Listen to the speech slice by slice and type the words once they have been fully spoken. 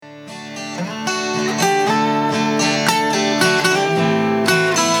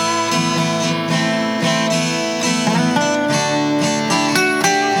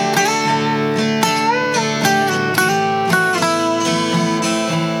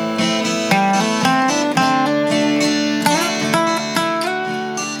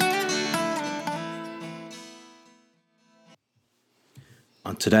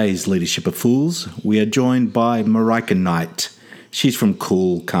today's Leadership of Fools, we are joined by Marika Knight. She's from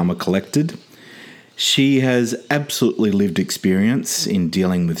Cool Karma Collected. She has absolutely lived experience in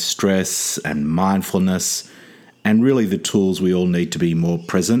dealing with stress and mindfulness and really the tools we all need to be more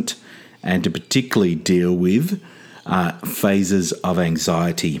present and to particularly deal with phases of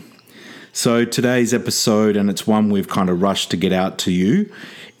anxiety. So today's episode, and it's one we've kind of rushed to get out to you,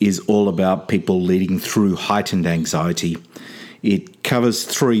 is all about people leading through heightened anxiety. It covers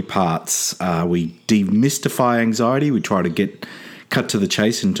three parts. We demystify anxiety. We try to cut to the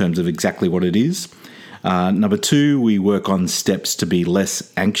chase in terms of exactly what it is. Number two, we work on steps to be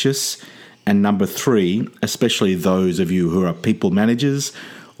less anxious. And number three, especially those of you who are people managers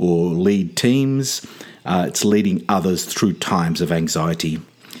or lead teams, it's leading others through times of anxiety.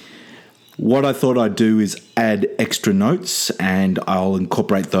 What I thought I'd do is add extra notes, and I'll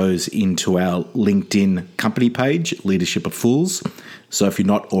incorporate those into our LinkedIn company page, Leadership of Fools. So if you're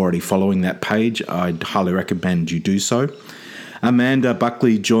not already following that page, I'd highly recommend you do so. Amanda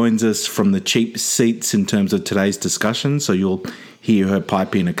Buckley joins us from the cheap seats in terms of today's discussion, so you'll hear her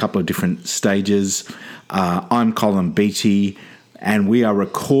pipe in a couple of different stages. I'm Colin Beattie, and we are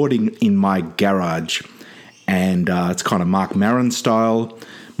recording in my garage, and it's kind of Mark Maron style.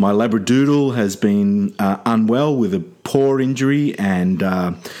 My Labradoodle has been unwell with a paw injury, and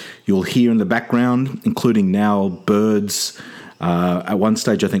you'll hear in the background, including now birds. At one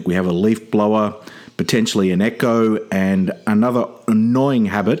stage, I think we have a leaf blower, potentially an echo, and another annoying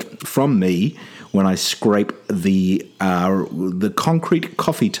habit from me when I scrape the concrete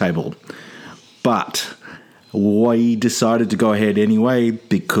coffee table. But we decided to go ahead anyway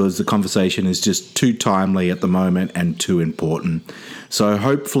because the conversation is just too timely at the moment and too important. So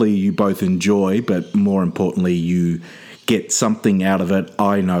hopefully you both enjoy, but more importantly, you get something out of it.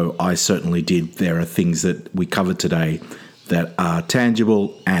 I know I certainly did. There are things that we covered today that are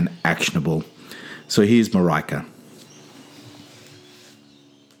tangible and actionable. So here's Marika.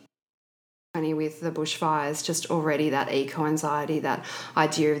 With the bushfires, just already that eco-anxiety, that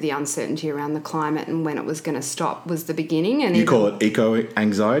idea of the uncertainty around the climate and when it was going to stop was the beginning. And you call it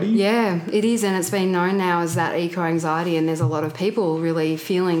eco-anxiety? Yeah, it is, and it's been known now as that eco-anxiety, and there's a lot of people really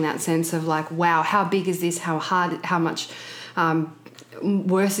feeling that sense of like, wow, how big is this? How hard? How much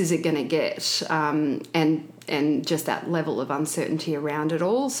worse is it going to get? And just that level of uncertainty around it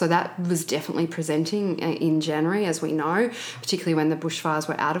all. So that was definitely presenting in January, as we know, particularly when the bushfires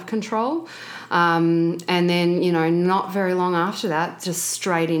were out of control. And then, not very long after that, just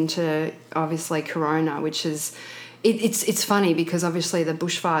straight into, obviously, Corona, which is... It's funny because obviously the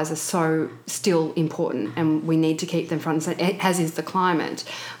bushfires are so still important and we need to keep them front and center, as is the climate.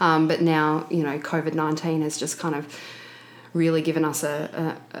 But now, COVID-19 has just kind of really given us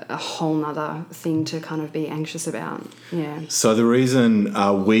a whole nother thing to kind of be anxious about. Yeah. So the reason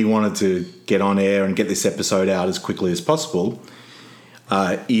we wanted to get on air and get this episode out as quickly as possible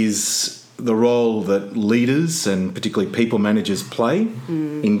is the role that leaders and particularly people managers play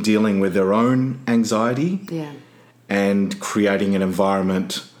in dealing with their own anxiety and creating an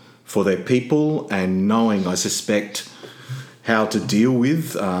environment for their people and knowing, I suspect, how to deal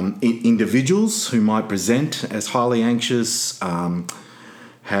with individuals who might present as highly anxious, how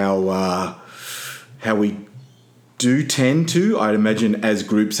we do tend to, I'd imagine, as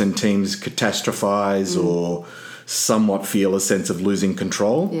groups and teams catastrophize or somewhat feel a sense of losing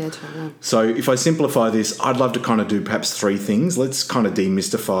control. Yeah, totally. So if I simplify this, I'd love to kind of do perhaps three things. Let's kind of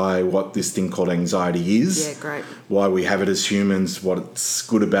demystify what this thing called anxiety is. Yeah, great. Why we have it as humans, what's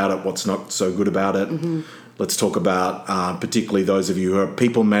good about it, what's not so good about it. Mm-hmm. Let's talk about particularly those of you who are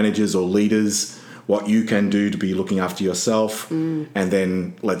people managers or leaders, what you can do to be looking after yourself. And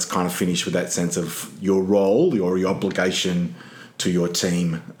then let's kind of finish with that sense of your role or your obligation to your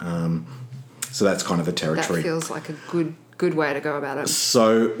team. So that's kind of the territory. That feels like a good way to go about it.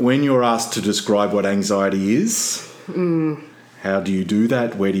 So when you're asked to describe what anxiety is, how do you do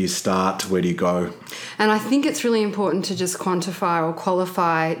that? Where do you start? Where do you go? And I think it's really important to just quantify or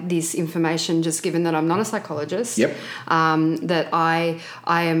qualify this information, just given that I'm not a psychologist, that I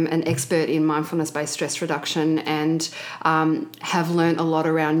am an expert in mindfulness-based stress reduction and have learnt a lot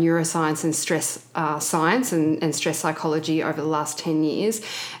around neuroscience and stress science and stress psychology over the last 10 years.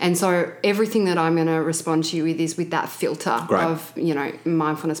 And so everything that I'm going to respond to you with is with that filter of,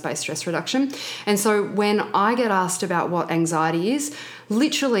 mindfulness-based stress reduction. And so when I get asked about what anxiety is,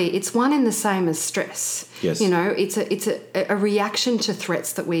 literally it's one and the same as stress. Yes. It's a reaction to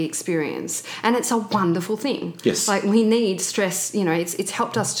threats that we experience, and it's a wonderful thing. Yes. Like we need stress, it's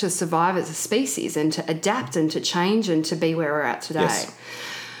helped us to survive as a species and to adapt and to change and to be where we're at today. Yes.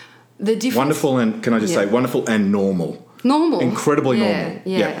 The difference, wonderful and, can I just say, wonderful and normal. normal. Incredibly normal.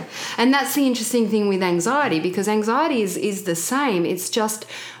 Yeah. And that's the interesting thing with anxiety, because anxiety is the same. It's just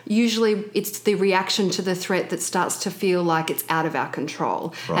usually it's the reaction to the threat that starts to feel like it's out of our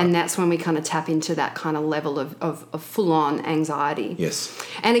control. Right. And that's when we kind of tap into that kind of level of full-on anxiety. Yes.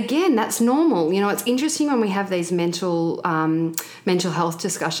 And again, that's normal. You know, it's interesting when we have these mental health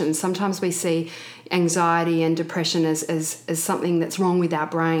discussions. Sometimes we see anxiety and depression as something that's wrong with our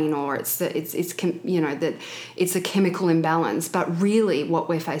brain, or that it's a chemical imbalance. But really, what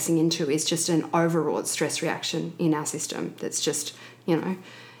we're facing into is just an overwrought stress reaction in our system. That's just,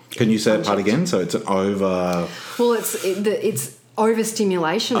 Can you say that part again? So it's an over. Well, it's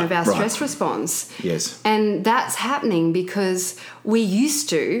overstimulation of our stress response. Yes. And that's happening because we used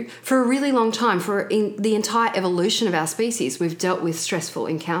to, for a really long time, in the entire evolution of our species, we've dealt with stressful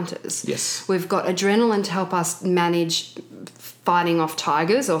encounters. Yes. We've got adrenaline to help us manage fighting off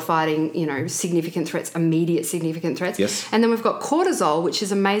tigers or fighting, significant threats, immediate significant threats. Yes. And then we've got cortisol, which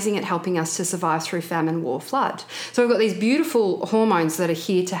is amazing at helping us to survive through famine, war, flood. So we've got these beautiful hormones that are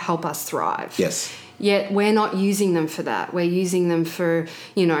here to help us thrive. Yes. Yet we're not using them for that. We're using them for,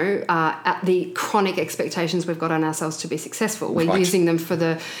 the chronic expectations we've got on ourselves to be successful. We're using them for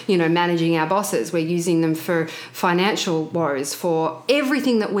the, managing our bosses. We're using them for financial woes, for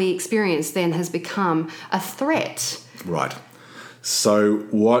everything that we experience then has become a threat. Right. So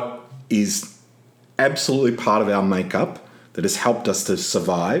what is absolutely part of our makeup that has helped us to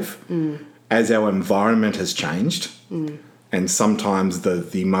survive as our environment has changed, and sometimes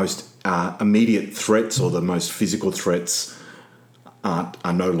the most immediate threats or the most physical threats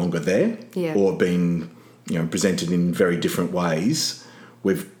are no longer there, or being presented in very different ways.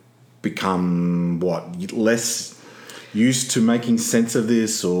 We've become less used to making sense of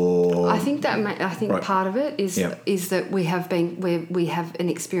this, or I think part of it is that we have an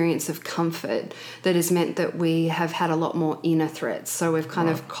experience of comfort that has meant that we have had a lot more inner threats. So we've kind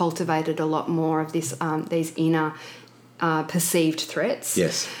of cultivated a lot more of this these inner perceived threats.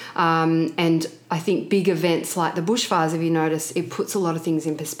 Yes. And I think big events like the bushfires, if you notice, it puts a lot of things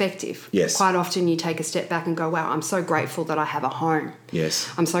in perspective. Yes. Quite often you take a step back and go, wow, I'm so grateful that I have a home. Yes.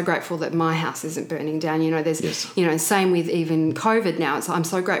 I'm so grateful that my house isn't burning down. Same with even COVID now. I'm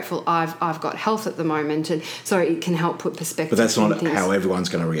so grateful I've got health at the moment, and so it can help put perspective. But that's not how everyone's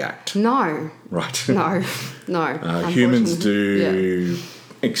going to react. No. Right. No. Humans do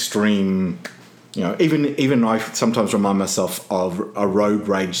extreme. Even I sometimes remind myself of a road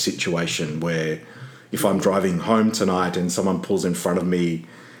rage situation where if I'm driving home tonight and someone pulls in front of me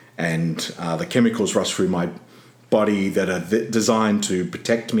and the chemicals rush through my body that are designed to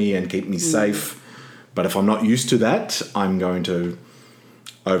protect me and keep me safe, but if I'm not used to that, I'm going to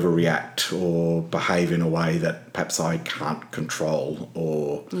overreact or behave in a way that perhaps I can't control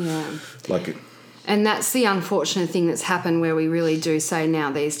And that's the unfortunate thing that's happened, where we really do say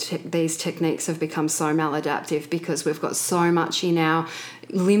now these techniques have become so maladaptive because we've got so much in our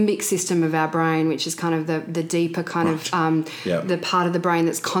limbic system of our brain, which is kind of the deeper kind of the part of the brain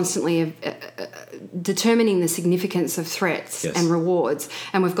that's constantly determining the significance of threats and rewards.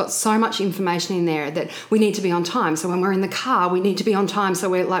 And we've got so much information in there that we need to be on time. So when we're in the car, we need to be on time. So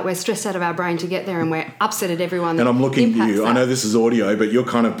we're stressed out of our brain to get there, and we're upset at everyone. And I'm looking at you. That. I know this is audio, but you're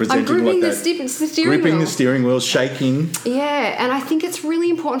kind of presenting gripping like that. Gripping the steering wheel, shaking. Yeah, and I think it's really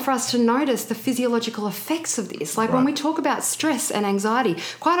important for us to notice the physiological effects of this. Like when we talk about stress and anxiety,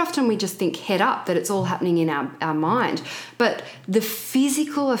 quite often we just think head up, that it's all happening in our mind. But the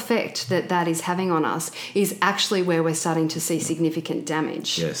physical effect that is having on us is actually where we're starting to see significant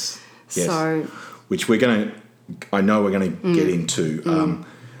damage. Yes. So, which we're going to get into.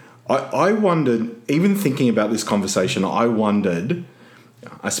 I wondered, even thinking about this conversation, I wondered,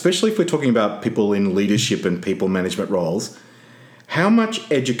 especially if we're talking about people in leadership and people management roles, how much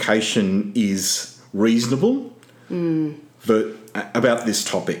education is reasonable about this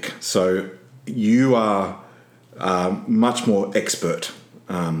topic. So you are much more expert,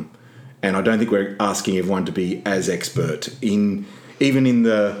 and I don't think we're asking everyone to be as expert even in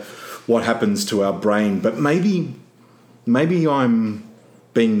the what happens to our brain. But maybe I'm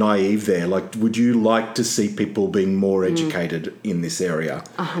being naive there. Like, would you like to see people being more educated in this area,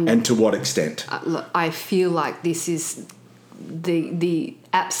 and to what extent? Look, I feel like this is the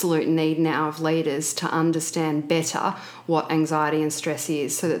absolute need now of leaders to understand better what anxiety and stress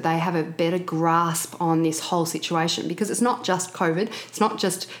is, so that they have a better grasp on this whole situation, because it's not just COVID, it's not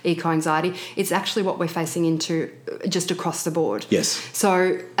just eco-anxiety, it's actually what we're facing into just across the board. Yes.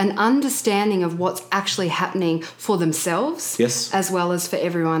 So an understanding of what's actually happening for themselves, yes, as well as for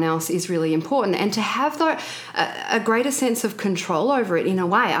everyone else, is really important. And to have a greater sense of control over it in a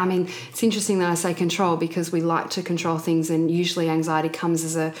way. I mean, it's interesting that I say control, because we like to control things, and usually anxiety comes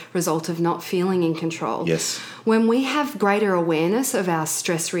as a result of not feeling in control. Yes. When we have greater awareness of our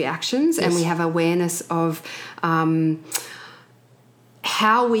stress reactions, and we have awareness of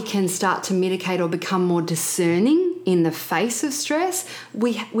how we can start to mitigate or become more discerning in the face of stress,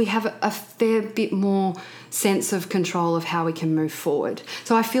 we have a fair bit more sense of control of how we can move forward.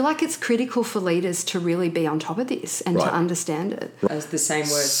 So I feel like it's critical for leaders to really be on top of this and to understand it. As the same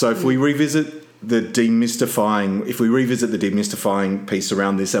word. So if we revisit the demystifying piece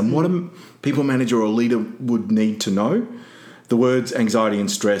around this, and what a people manager or leader would need to know, the words anxiety and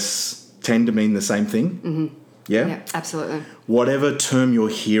stress tend to mean the same thing. Mm-hmm. Yeah, absolutely. Whatever term you're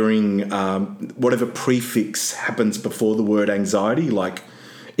hearing, whatever prefix happens before the word anxiety, like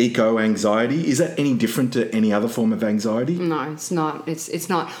eco-anxiety, is that any different to any other form of anxiety? No, it's not. It's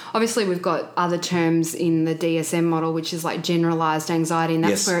not. Obviously, we've got other terms in the DSM model, which is like generalised anxiety, and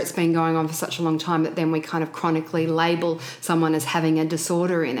that's where it's been going on for such a long time that then we kind of chronically label someone as having a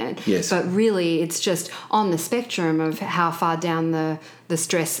disorder in it. Yes. But really, it's just on the spectrum of how far down the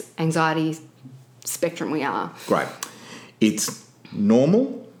stress, anxiety spectrum we are. Great. It's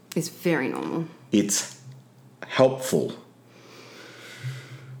normal. It's very normal. It's helpful.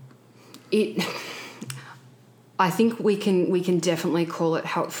 I think we can definitely call it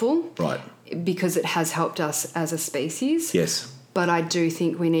helpful. Right. Because it has helped us as a species. Yes. But I do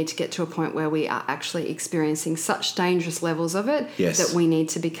think we need to get to a point where we are actually experiencing such dangerous levels of it that we need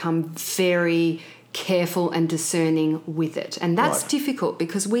to become very careful and discerning with it. And that's difficult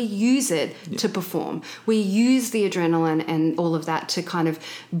because we use it to perform. We use the adrenaline and all of that to kind of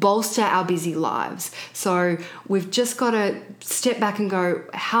bolster our busy lives. So we've just got to step back and go,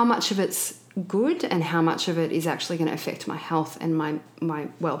 how much of it's good and how much of it is actually going to affect my health and my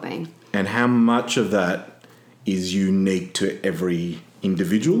well-being. And how much of that is unique to every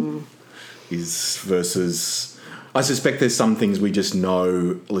individual is versus... I suspect there's some things we just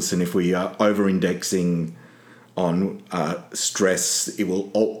know, listen, if we are over-indexing on stress, it will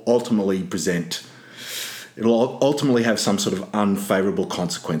ultimately have some sort of unfavourable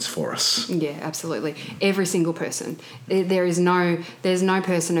consequence for us. Yeah, absolutely. Every single person. There's no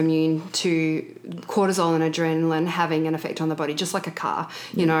person immune to cortisol and adrenaline having an effect on the body, just like a car.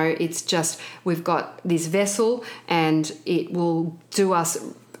 You know, it's just we've got this vessel and it will do us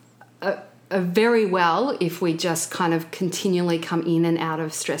very well if we just kind of continually come in and out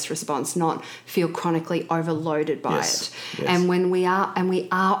of stress response, not feel chronically overloaded by it. Yes. And when we are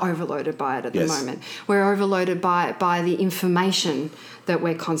overloaded by it at the moment. We're overloaded by the information that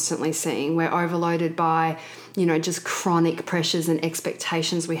we're constantly seeing. We're overloaded by, you know, just chronic pressures and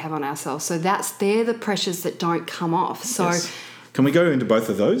expectations we have on ourselves. So they're the pressures that don't come off. So can we go into both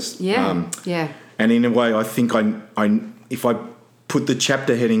of those? Yeah. And in a way, I think if I put the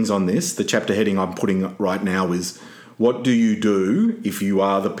chapter headings on this, the chapter heading I'm putting right now is, what do you do if you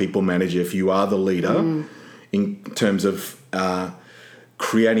are the people manager, if you are the leader, in terms of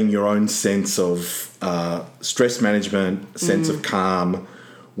creating your own sense of stress management, sense of calm?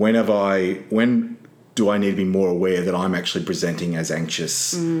 When do I need to be more aware that I'm actually presenting as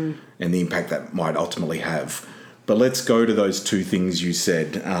anxious and the impact that might ultimately have? But let's go to those two things you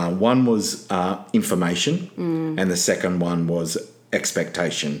said. One was information and the second one was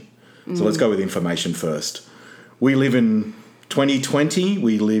expectation. So let's go with information first. We live in 2020.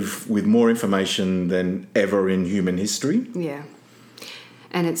 We live with more information than ever in human history. Yeah.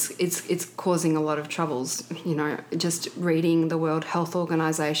 And it's causing a lot of troubles. You know, just reading the World Health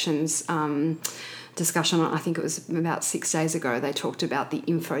Organization's discussion, I think it was about 6 days ago, they talked about the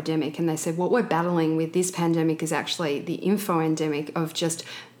infodemic, and they said what we're battling with this pandemic is actually the info-endemic of just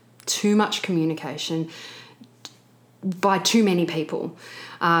too much communication by too many people.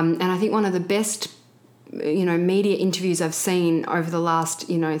 And I think one of the best, you know, media interviews I've seen over the last,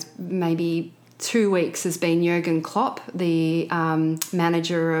 you know, maybe 2 weeks has been Jurgen Klopp, the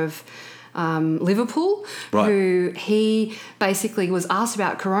manager of Liverpool, who he basically was asked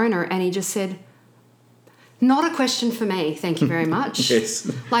about corona and he just said, not a question for me, thank you very much.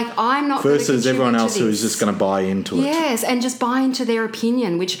 Yes. Like, I'm not versus everyone else who is just going to buy into it. Yes, and just buy into their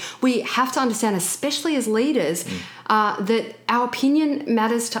opinion, which we have to understand, especially as leaders, that our opinion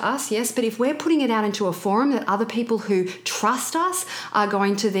matters to us, yes, but if we're putting it out into a forum that other people who trust us are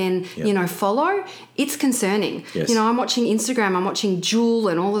going to then, follow, it's concerning. Yes. I'm watching Instagram, I'm watching Jewel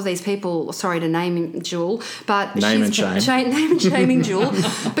and all of these people, sorry to name Jewel, but name and shaming Jewel,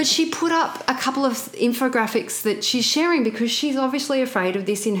 but she put up a couple of infographics that she's sharing because she's obviously afraid of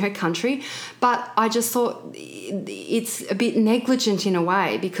this in her country, but I just thought it's a bit negligent in a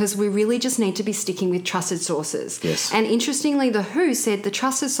way because we really just need to be sticking with trusted sources. Yes. And interestingly, the WHO said the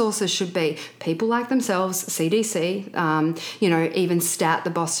trusted sources should be people like themselves, CDC, even STAT, the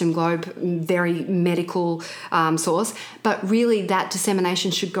Boston Globe, very medical source, but really that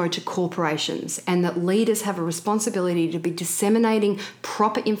dissemination should go to corporations, and that leaders have a responsibility to be disseminating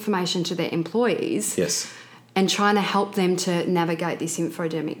proper information to their employees. Yes. And trying to help them to navigate this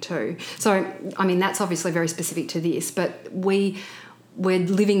infodemic too. So, I mean, that's obviously very specific to this, but we're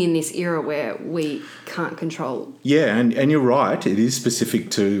living in this era where we can't control. Yeah, and you're right. It is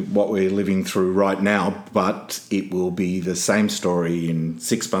specific to what we're living through right now, but it will be the same story in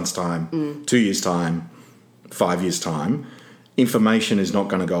 6 months' time, 2 years' time, 5 years' time. Information is not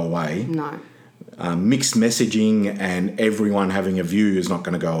going to go away. No. Mixed messaging and everyone having a view is not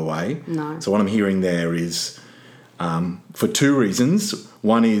going to go away. No. So what I'm hearing there is for two reasons.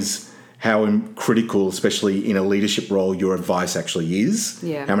 One is how critical, especially in a leadership role, your advice actually is.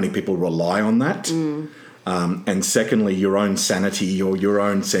 Yeah. How many people rely on that. And secondly, your own sanity or your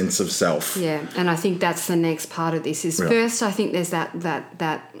own sense of self. Yeah, and I think that's the next part of this is first, I think there's that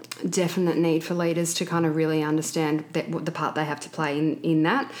definite need for leaders to kind of really understand the part they have to play in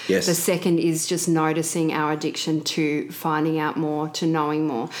that. Yes. The second is just noticing our addiction to finding out more, to knowing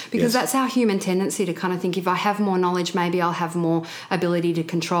more, because that's our human tendency to kind of think if I have more knowledge, maybe I'll have more ability to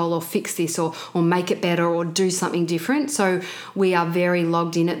control or fix this or make it better or do something different. So we are very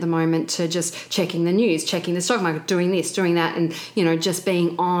logged in at the moment to just checking the news, checking the stock market, doing this, doing that, and just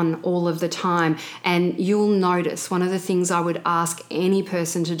being on all of the time. And you'll notice one of the things I would ask any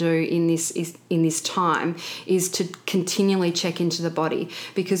person to do in this time is to continually check into the body,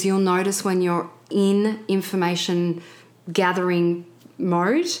 because you'll notice when you're in information gathering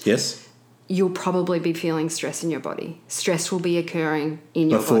mode, you'll probably be feeling stress in your body. Stress will be occurring in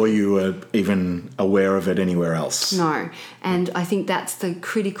your before body. you were even aware of it anywhere else. No, and I think that's the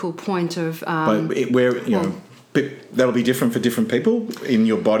critical point of. But that'll be different for different people. In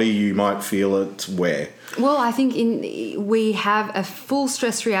your body, you might feel it where? Well, I think we have a full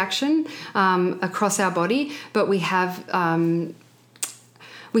stress reaction across our body, but we have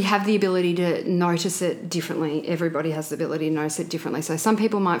the ability to notice it differently. Everybody has the ability to notice it differently. So some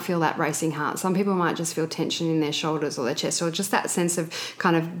people might feel that racing heart. Some people might just feel tension in their shoulders or their chest, or just that sense of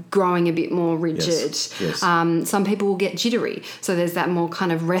kind of growing a bit more rigid. Yes. Some people will get jittery. So there's that more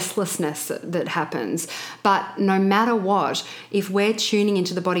kind of restlessness that happens. But no matter what, if we're tuning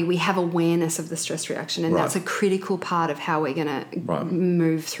into the body, we have awareness of the stress reaction. And that's a critical part of how we're going to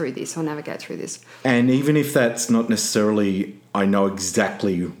move through this or navigate through this. And even if that's not necessarily... I know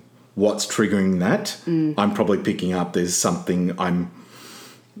exactly what's triggering that. I'm probably picking up there's something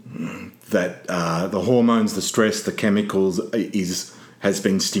the hormones, the stress, the chemicals has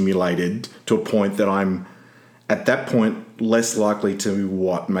been stimulated to a point that I'm at that point less likely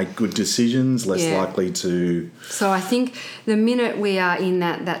to make good decisions, less likely to. So I think the minute we are in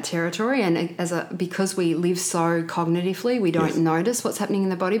that territory, and because we live so cognitively, we don't notice what's happening in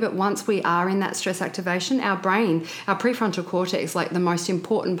the body. But once we are in that stress activation, our brain, our prefrontal cortex, like the most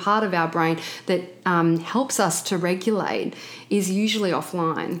important part of our brain that helps us to regulate, is usually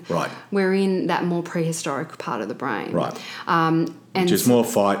offline. Right. We're in that more prehistoric part of the brain. Right. And which is more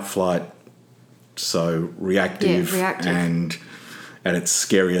fight, flight. So reactive. And at its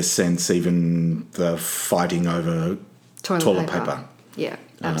scariest sense, even the fighting over toilet paper. Yeah,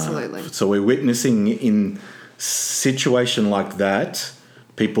 absolutely. So we're witnessing in situation like that,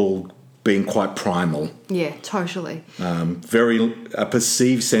 people being quite primal. Yeah, totally. A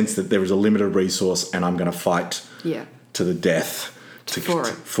perceived sense that there is a limited resource and I'm going to fight to the death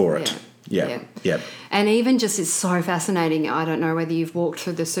for it. Yeah. And even just, it's so fascinating. I don't know whether you've walked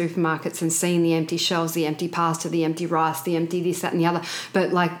through the supermarkets and seen the empty shelves, the empty pasta, the empty rice, the empty this, that, and the other.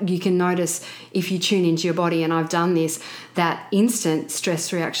 But like you can notice if you tune into your body, and I've done this, that instant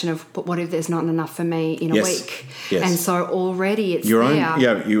stress reaction of, but what if there's not enough for me in a week? Yes. And so already it's you're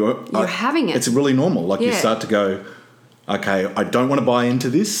having it. It's really normal. Like you start to go, okay, I don't want to buy into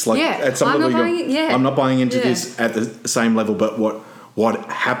this. Like at some level, I'm not buying into this at the same level, but what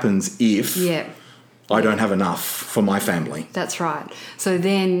happens if I don't have enough for my family. That's right. So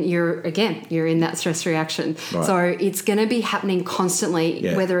then you're in that stress reaction. Right. So it's going to be happening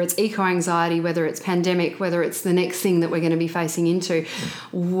constantly, whether it's eco-anxiety, whether it's pandemic, whether it's the next thing that we're going to be facing into.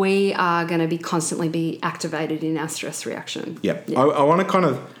 We are going to be constantly be activated in our stress reaction. Yeah. I want to kind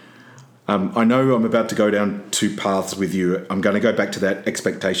of, I know I'm about to go down two paths with you. I'm going to go back to that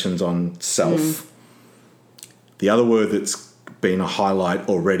expectations on self. The other word that's been a highlight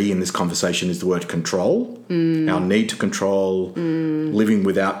already in this conversation is the word control. Our need to control, living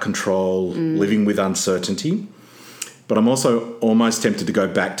without control, living with uncertainty. But I'm also almost tempted to go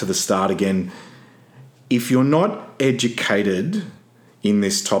back to the start again. If you're not educated in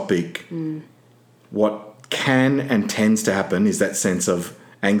this topic, what can and tends to happen is that sense of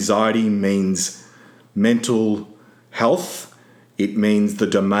anxiety means mental health. It means the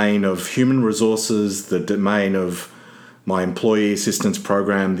domain of human resources, the domain of my employee assistance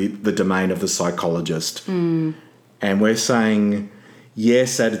program, the domain of the psychologist. And we're saying,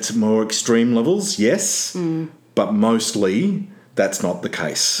 yes, at its more extreme levels, yes, but mostly that's not the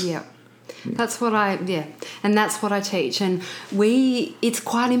case. Yeah. That's what and that's what I teach. And it's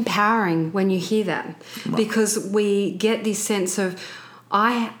quite empowering when you hear that, because we get this sense of,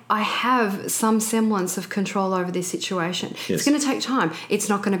 I have some semblance of control over this situation. Yes. It's going to take time. It's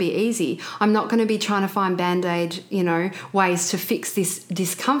not going to be easy. I'm not going to be trying to find Band-Aid, ways to fix this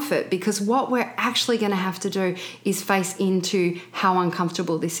discomfort, because what we're actually going to have to do is face into how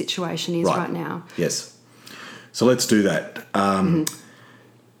uncomfortable this situation is right now. Yes. So let's do that.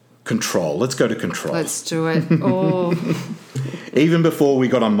 Control. Let's go to control. Let's do it. Oh. Even before we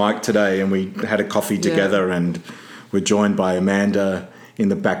got on mic today and we had a coffee together, and we're joined by Amanda in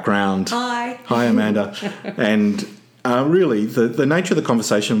the background. Hi, Amanda. And really, the nature of the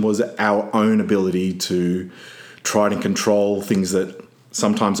conversation was our own ability to try to control things that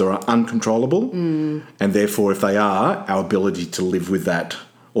sometimes are uncontrollable, and therefore, if they are, our ability to live with that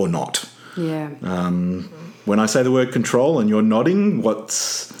or not. Yeah. When I say the word control and you're nodding, what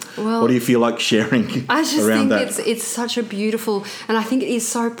do you feel like sharing around that? I just think it's such a beautiful, and I think it is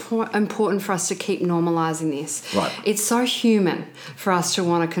so important for us to keep normalising this. Right. It's so human for us to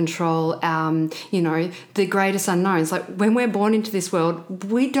want to control, the greatest unknowns. Like when we're born into this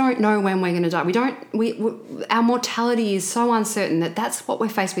world, we don't know when we're going to die. Our mortality is so uncertain that's what we're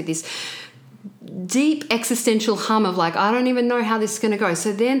faced with, this deep existential hum of like, I don't even know how this is going to go.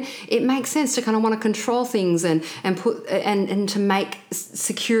 So then it makes sense to kind of want to control things and put and to make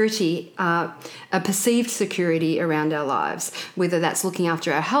security, a perceived security around our lives, whether that's looking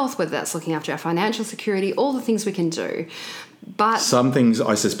after our health, whether that's looking after our financial security, all the things we can do. But some things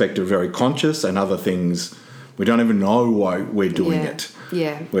I suspect are very conscious, and other things we don't even know why we're doing it.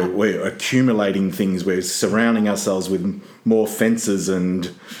 Yeah. We're accumulating things. We're surrounding ourselves with more fences and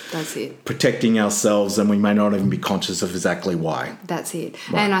that's it. Protecting ourselves, and we may not even be conscious of exactly why. That's it.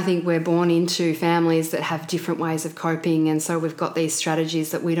 Right. And I think we're born into families that have different ways of coping, and so we've got these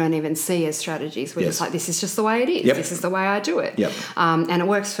strategies that we don't even see as strategies. We're just like, this is just the way it is. Yep. This is the way I do it. Yep. And it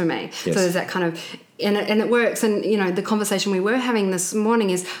works for me. Yes. So there's that kind of... And it works. And, the conversation we were having this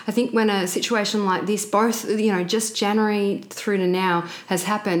morning is, I think when a situation like this, both, just January through to now has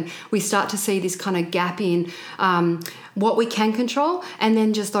happened, we start to see this kind of gap in what we can control, and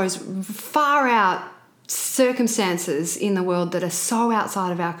then just those far out circumstances in the world that are so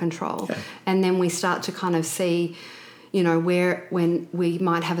outside of our control. Okay. And then we start to kind of see... when we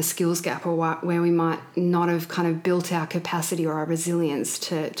might have a skills gap, or where we might not have kind of built our capacity or our resilience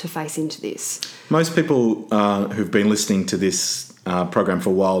to face into this. Most people who've been listening to this program for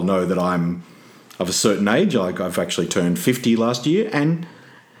a while know that I'm of a certain age. I've actually turned 50 last year, and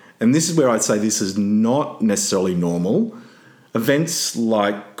this is where I'd say this is not necessarily normal. Events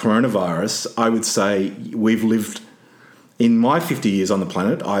like coronavirus, I would say we've lived... In my 50 years on the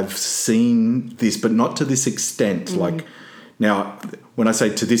planet, I've seen this, but not to this extent. Now, when I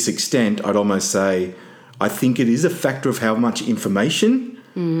say to this extent, I'd almost say I think it is a factor of how much information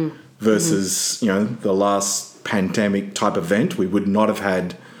versus, the last pandemic type event. We would not have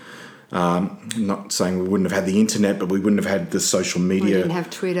had, not saying we wouldn't have had the internet, but we wouldn't have had the social media. We didn't have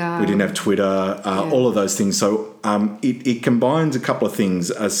Twitter. All of those things. So it combines a couple of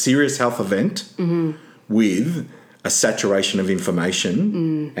things: a serious health event with a saturation of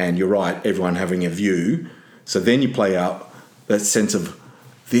information, and you're right, everyone having a view. So then you play out that sense of,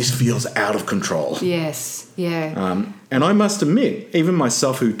 this feels out of control. Yes, yeah. And I must admit, even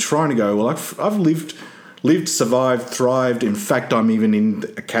myself, who trying to go, well, I've lived, survived, thrived. In fact, I'm even in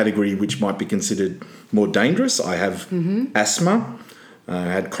a category which might be considered more dangerous. I have asthma. I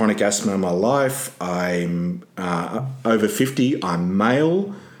had chronic asthma in my life. I'm over 50. I'm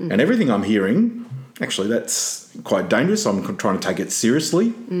male. And everything I'm hearing actually, that's quite dangerous. I'm trying to take it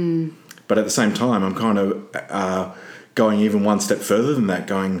seriously. But at the same time, I'm kind of going even one step further than that,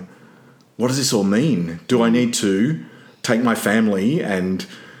 going, what does this all mean? Do I need to take my family and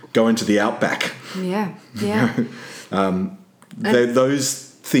go into the outback? Yeah. Those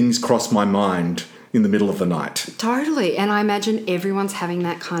things cross my mind in the middle of the night. Totally. And I imagine everyone's having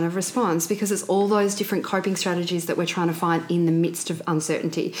that kind of response because it's all those different coping strategies that we're trying to find in the midst of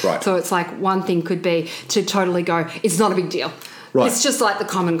uncertainty. Right. So it's like one thing could be to totally go, it's not a big deal. Right. It's just like the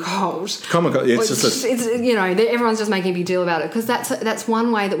common cold. Everyone's just making a big deal about it because that's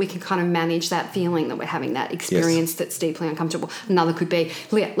one way that we can kind of manage that feeling that we're having, that experience that's deeply uncomfortable. Another could be,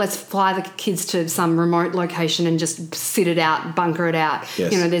 let's fly the kids to some remote location and just sit it out, bunker it out.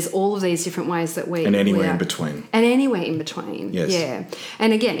 Yes. There's all of these different ways that we... And anywhere in between. And anywhere in between. Yes. Yeah.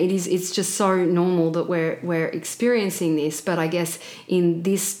 And again, it's just so normal that we're experiencing this, but I guess in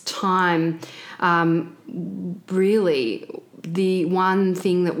this time, really... the one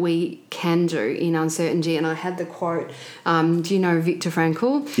thing that we can do in uncertainty, and I had the quote, do you know Viktor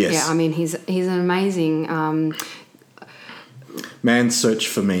Frankl? Yes. Yeah, I mean, he's an amazing... Man's Search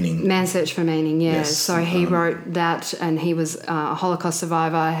for Meaning. Man's Search for Meaning, yeah. Yes. So he wrote that, and he was a Holocaust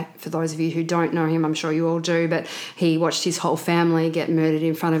survivor. For those of you who don't know him, I'm sure you all do, but he watched his whole family get murdered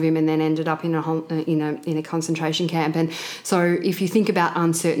in front of him and then ended up in a concentration camp. And so if you think about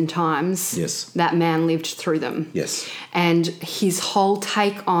uncertain times, yes, that man lived through them. Yes. And his whole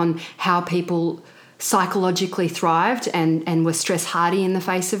take on how people psychologically thrived and were stress hardy in the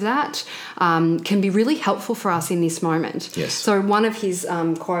face of that can be really helpful for us in this moment. Yes. So one of his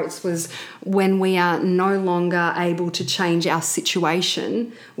quotes was, when we are no longer able to change our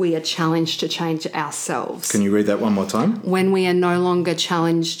situation, we are challenged to change ourselves. Can you read that one more time? When we are no longer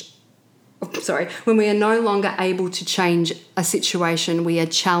when we are no longer able to change a situation, we are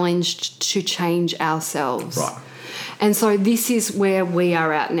challenged to change ourselves. Right. And so this is where we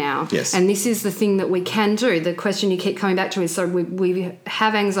are at now. Yes. And this is the thing that we can do. The question you keep coming back to is, so we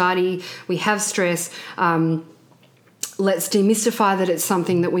have anxiety, we have stress. Let's demystify that it's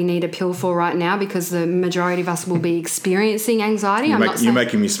something that we need a pill for right now, because the majority of us will be experiencing anxiety. You're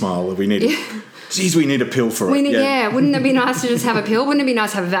making me smile. We need we need a pill for it. Wouldn't it be nice to just have a pill? Wouldn't it be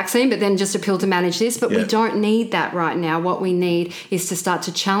nice to have a vaccine, but then just a pill to manage this? But we don't need that right now. What we need is to start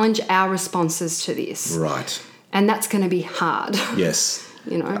to challenge our responses to this. Right. And that's going to be hard. Yes.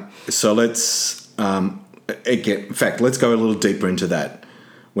 So let's, let's go a little deeper into that.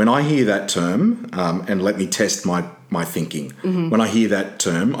 When I hear that term, and let me test my thinking. Mm-hmm. When I hear that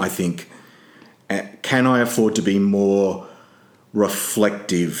term, I think, can I afford to be more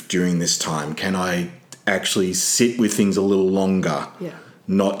reflective during this time? Can I actually sit with things a little longer? Yeah.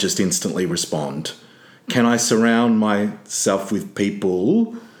 Not just instantly respond? Can I surround myself with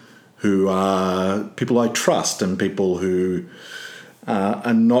people who are people I trust and people who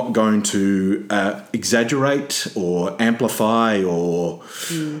are not going to exaggerate or amplify or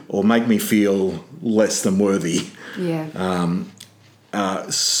make me feel less than worthy? Yeah.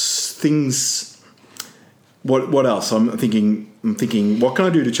 Things. What else? I'm thinking. What can I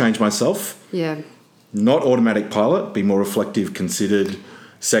do to change myself? Yeah. Not automatic pilot. Be more reflective, considered.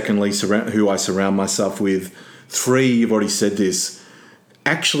 Secondly, who I surround myself with. 3, you've already said this.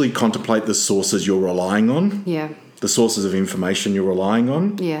 Actually contemplate the sources you're relying on. Yeah. The sources of information you're relying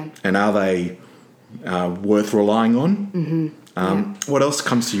on. Yeah. And are they worth relying on? Mm-hmm. What else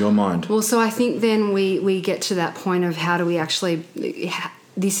comes to your mind? Well, so I think then we get to that point of how do we actually...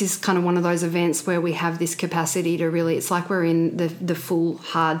 This is kind of one of those events where we have this capacity to really... It's like we're in the full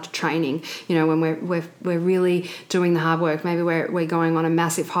hard training. When we're really doing the hard work. Maybe we're going on a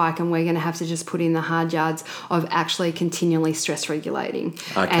massive hike and we're going to have to just put in the hard yards of actually continually stress regulating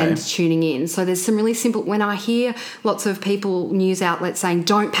and tuning in. So there's some really simple... When I hear lots of people, news outlets saying,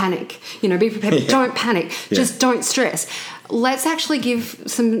 don't panic, be prepared, don't panic, just don't stress. Let's actually give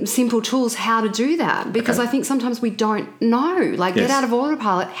some simple tools how to do that, because I think sometimes we don't know. Get out of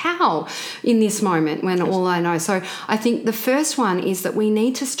autopilot. How in this moment when all I know? So I think the first one is that we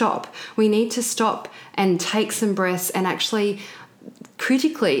need to stop. We need to stop and take some breaths and actually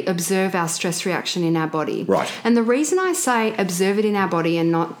critically observe our stress reaction in our body. Right. And the reason I say observe it in our body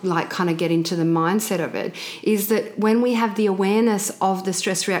and not kind of get into the mindset of it is that when we have the awareness of the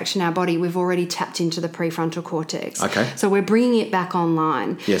stress reaction in our body, we've already tapped into the prefrontal cortex. Okay. So we're bringing it back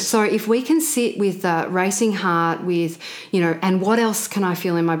online. Yes. So if we can sit with the racing heart, with, and what else can I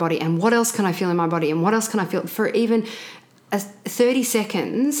feel in my body? And what else can I feel in my body? And what else can I feel? For even 30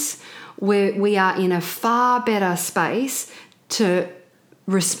 seconds, we are in a far better space to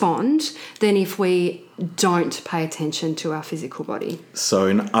respond than if we don't pay attention to our physical body. So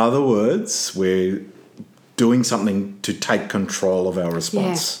in other words, we're doing something to take control of our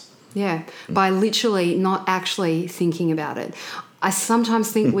response. Yeah, by literally not actually thinking about it. I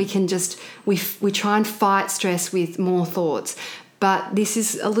sometimes think we can just, we try and fight stress with more thoughts. But this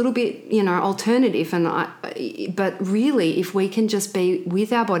is a little bit, alternative. But really, if we can just be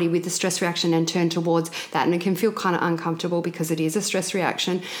with our body, with the stress reaction and turn towards that, and it can feel kind of uncomfortable because it is a stress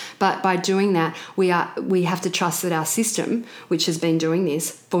reaction. But by doing that, we have to trust that our system, which has been doing this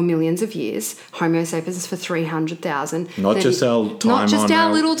for millions of years, Homo sapiens for 300,000. Not just our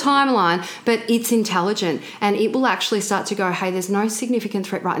little timeline, but it's intelligent, and it will actually start to go, hey, there's no significant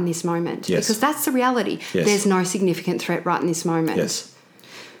threat right in this moment. Yes. Because that's the reality. Yes. There's no significant threat right in this moment. Yes.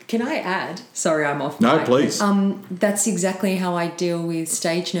 Can I add? Sorry, I'm off. No, mic. please. That's exactly how I deal with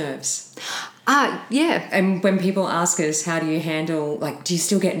stage nerves. Yeah. And when people ask us, how do you handle, do you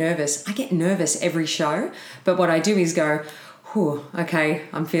still get nervous? I get nervous every show. But what I do is go, okay,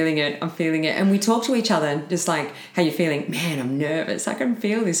 I'm feeling it. And we talk to each other, just like, how you feeling? Man, I'm nervous. I can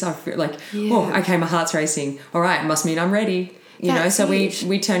feel this. I feel like, okay, my heart's racing. All right, must mean I'm ready. So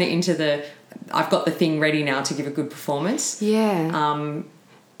we turn it into I've got the thing ready now to give a good performance. Yeah.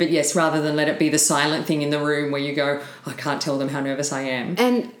 But yes, rather than let it be the silent thing in the room where you go, I can't tell them how nervous I am.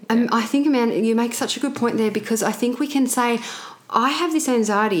 And I think, Amanda, you make such a good point there, because I think we can say, I have this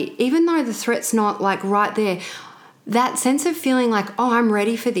anxiety, even though the threat's not right there. That sense of feeling like, I'm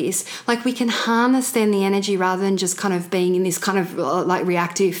ready for this, we can harness then the energy rather than just kind of being in this kind of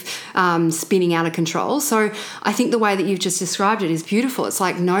reactive spinning out of control. So I think the way that you've just described it is beautiful. It's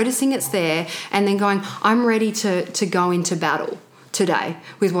like noticing it's there and then going, I'm ready to go into battle today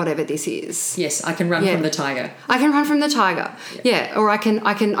with whatever this is. Yes, I can run from the tiger. I can run from the tiger. Yeah, or I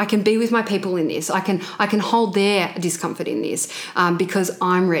can be with my people in this. I can hold their discomfort in this because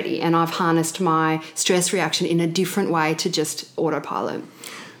I'm ready and I've harnessed my stress reaction in a different way to just autopilot.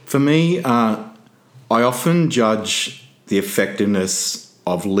 For me, I often judge the effectiveness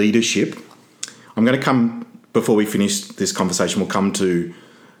of leadership. I'm going to come, before we finish this conversation, we'll come to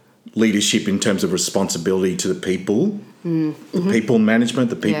leadership in terms of responsibility to the people, the people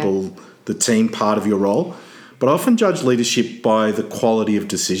management, the team part of your role. But I often judge leadership by the quality of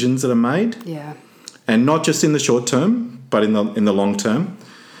decisions that are made. Yeah. And not just in the short term, but in the long term.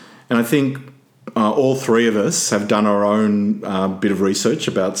 And I think all three of us have done our own bit of research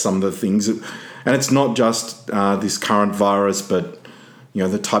about some of the things. And it's not just this current virus, but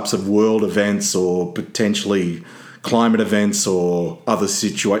the types of world events or potentially climate events or other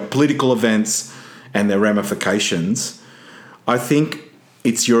political events and their ramifications. I think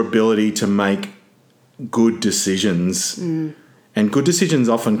it's your ability to make good decisions. And good decisions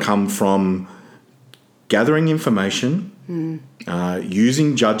often come from gathering information,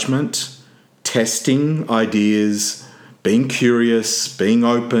 using judgment, testing ideas, being curious, being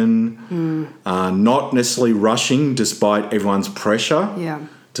open, not necessarily rushing despite everyone's pressure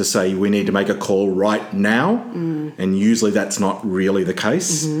to say we need to make a call right now. And usually that's not really the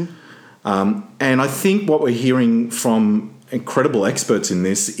case. And I think what we're hearing from incredible experts in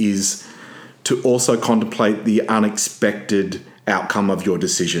this is to also contemplate the unexpected outcome of your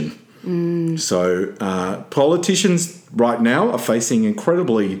decision. So politicians right now are facing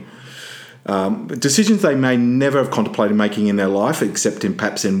incredibly decisions they may never have contemplated making in their life, except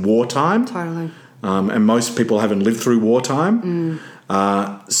perhaps in wartime. Totally. And most people haven't lived through wartime.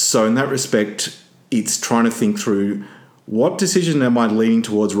 So in that respect, it's trying to think through what decision am I leaning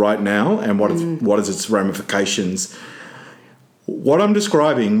towards right now and what is its ramifications. What I'm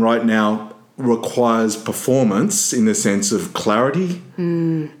describing right now requires performance in the sense of clarity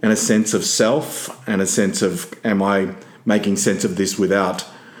and a sense of self and a sense of, am I making sense of this without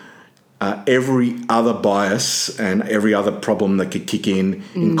every other bias and every other problem that could kick in,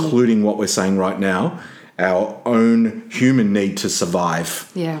 including what we're saying right now, our own human need to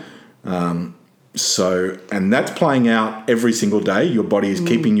survive. Yeah. And that's playing out every single day. Your body is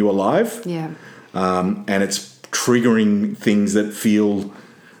keeping you alive. Yeah. And it's triggering things that feel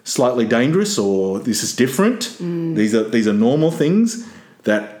slightly dangerous or this is different. These are normal things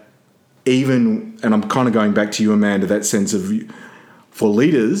that even, and I'm kind of going back to you, Amanda, that sense of, for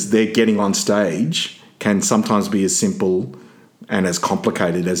leaders, they're getting on stage can sometimes be as simple and as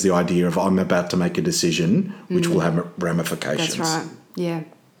complicated as the idea of I'm about to make a decision which will have ramifications. That's right. Yeah.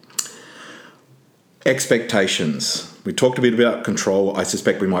 Expectations. We talked a bit about control. I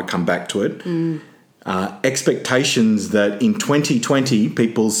suspect we might come back to it. Expectations that in 2020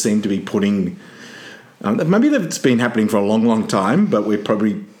 people seem to be putting Maybe that's been happening for a long, long time, but we're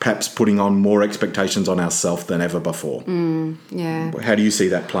probably perhaps putting on more expectations on ourselves than ever before. Yeah. How do you see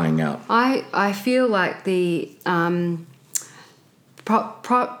that playing out? I feel like the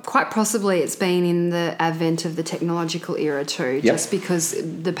quite possibly it's been in the advent of the technological era too, Yep. just because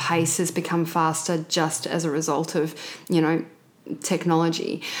the pace has become faster just as a result of,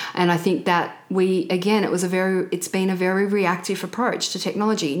 technology. And I think that it's been a very reactive approach to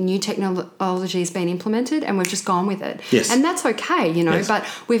technology. New technology has been implemented and we've just gone with it. Yes. And that's okay, Yes. but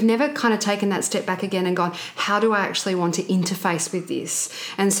we've never kind of taken that step back again and gone, how do I actually want to interface with this?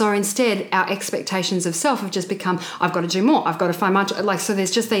 And so instead our expectations of self have just become, I've got to do more, I've got to find much, so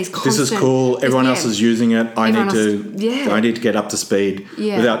there's just these constant... This is cool, everyone else is using it, I need to get up to speed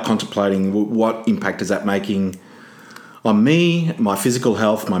without contemplating what impact is that making on me, my physical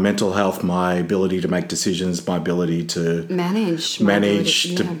health, my mental health, my ability to make decisions, my ability to manage,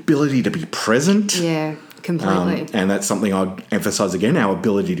 the ability to be present. Yeah, completely. And that's something I'd emphasize again, our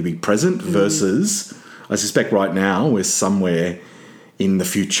ability to be present versus, I suspect right now we're somewhere in the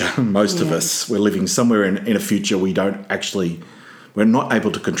future, most of us. We're living somewhere in a future we're not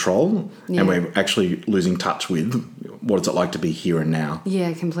able to control and we're actually losing touch with what it's like to be here and now.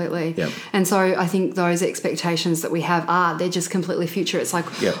 Yeah, completely. Yep. And so I think those expectations that we have they're just completely future. It's like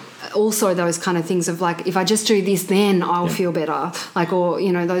also those kind of things of like, if I just do this, then I'll feel better. Or,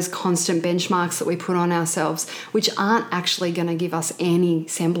 those constant benchmarks that we put on ourselves, which aren't actually going to give us any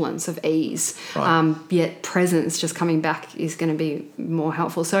semblance of ease. Right. Yet presence just coming back is going to be more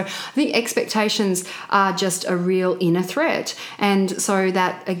helpful. So I think expectations are just a real inner threat. And so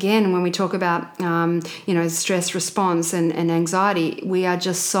that, again, when we talk about, stress response and anxiety, we are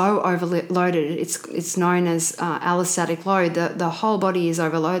just so overloaded. It's known as allostatic load. The whole body is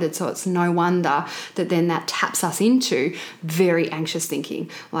overloaded, so it's no wonder that then that taps us into very anxious thinking,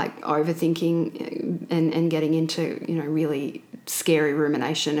 like overthinking and getting into, really scary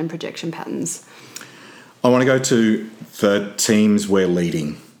rumination and projection patterns. I want to go to the teams we're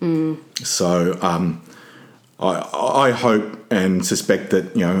leading. So I hope and suspect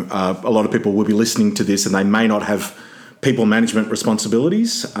that a lot of people will be listening to this and they may not have people management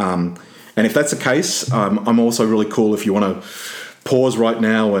responsibilities. And if that's the case, I'm also really cool if you want to pause right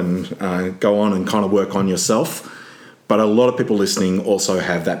now and go on and kind of work on yourself. But a lot of people listening also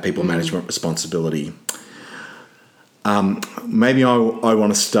have that people management responsibility. Maybe I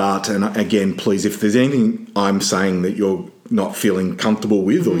want to start, and again, please, if there's anything I'm saying that you're not feeling comfortable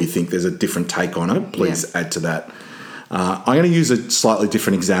with or you think there's a different take on it, please add to that. I'm going to use a slightly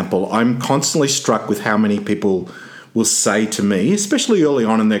different example. I'm constantly struck with how many people will say to me, especially early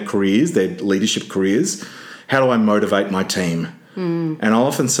on in their careers, their leadership careers, how do I motivate my team? And I'll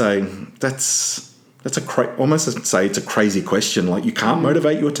often say, almost say it's a crazy question. Like, you can't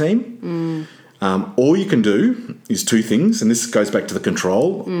motivate your team. All you can do is two things, and this goes back to the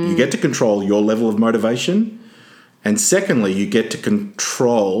control. You get to control your level of motivation, and secondly, you get to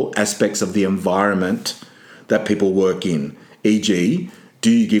control aspects of the environment that people work in. E.g.,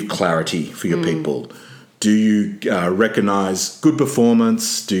 do you give clarity for your people? Do you recognise good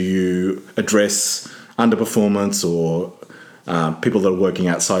performance? Do you address underperformance or people that are working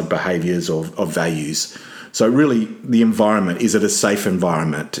outside behaviours or values? So really, the environment, is it a safe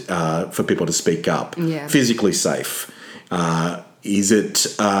environment for people to speak up? Physically safe? Is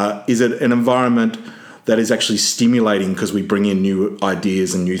it an environment that is actually stimulating because we bring in new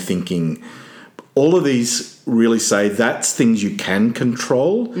ideas and new thinking? All of these really say that's things you can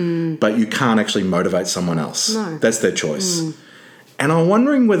control, but you can't actually motivate someone else. No. That's their choice. And I'm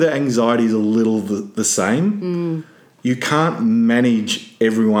wondering whether anxiety is a little the same. You can't manage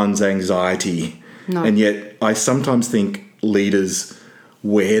everyone's anxiety. No. And yet I sometimes think leaders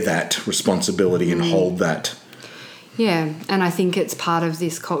wear that responsibility and hold that. Yeah, and I think it's part of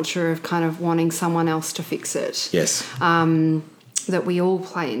this culture of kind of wanting someone else to fix it. Yes. That we all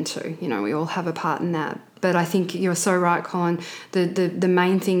play into. We all have a part in that. But I think you're so right, Colin. The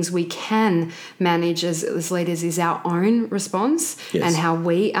main things we can manage as leaders is our own response and how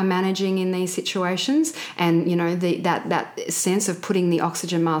we are managing in these situations. And, that sense of putting the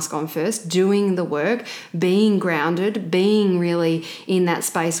oxygen mask on first, doing the work, being grounded, being really in that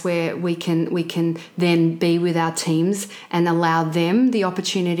space where we can then be with our teams and allow them the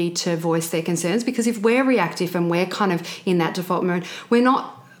opportunity to voice their concerns. Because if we're reactive and we're kind of in that default mode, we're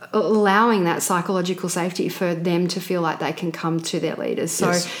not allowing that psychological safety for them to feel like they can come to their leaders.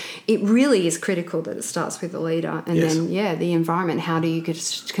 So it really is critical that it starts with the leader and then, the environment. How do you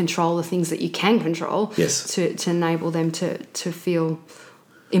control the things that you can control to enable them to feel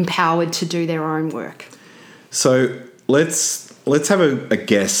empowered to do their own work? So let's let's have a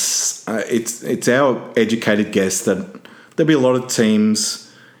guess. It's our educated guess that there'll be a lot of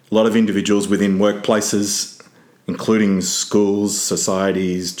teams, a lot of individuals within workplaces, including schools,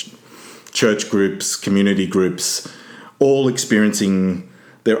 societies, church groups, community groups, all experiencing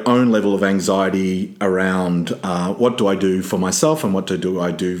their own level of anxiety around what do I do for myself and what do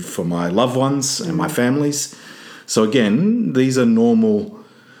I do for my loved ones and my families. So again, these are normal,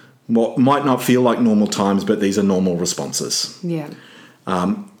 what might not feel like normal times, but these are normal responses. Yeah.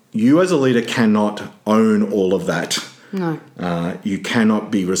 You as a leader cannot own all of that. No. You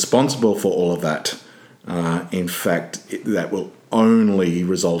cannot be responsible for all of that. In fact, that will only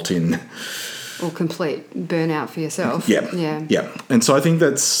result in... Or complete burnout for yourself. Yeah. And so I think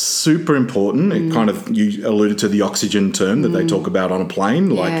that's super important. It kind of, you alluded to the oxygen term that they talk about on a plane.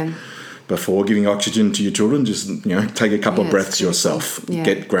 Like before giving oxygen to your children, just, take a couple of breaths yourself. Yeah.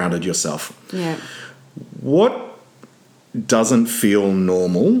 Get grounded yourself. Yeah. What doesn't feel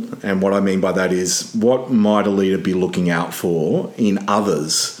normal, and what I mean by that is, what might a leader be looking out for in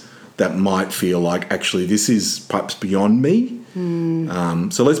others that might feel like, actually, this is perhaps beyond me?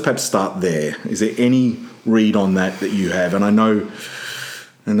 So let's perhaps start there. Is there any read on that you have? And I know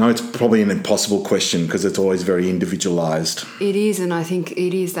it's probably an impossible question because it's always very individualized. It is, and I think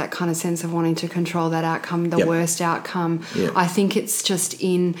it is that kind of sense of wanting to control that outcome, the worst outcome. Yep. I think it's just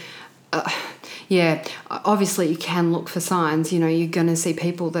in... obviously you can look for signs. You're going to see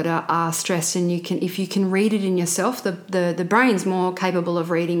people that are stressed, and if you can read it in yourself, the brain's more capable of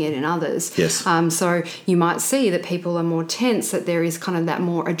reading it in others. Yes. So you might see that people are more tense, that there is kind of that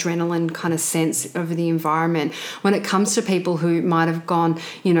more adrenaline kind of sense over the environment. When it comes to people who might have gone,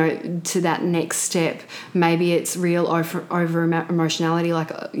 to that next step, maybe it's real over emotionality, like,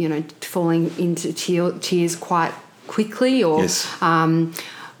 falling into tears quite quickly, or... Yes.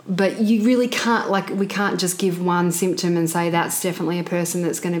 But you really can't, we can't just give one symptom and say that's definitely a person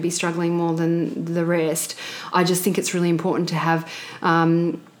that's going to be struggling more than the rest. I just think it's really important to have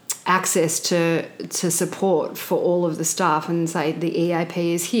access to support for all of the staff, and say the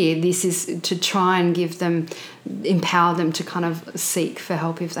EAP is here. This is to try and empower them to kind of seek for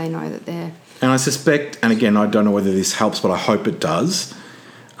help if they know that they're... And I suspect, and again, I don't know whether this helps, but I hope it does.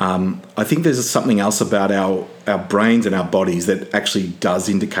 I think there's something else about our brains and our bodies that actually does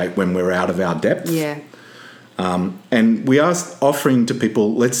indicate when we're out of our depth. Yeah. And we are offering to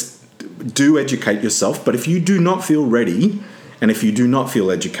people, let's do educate yourself. But if you do not feel ready, and if you do not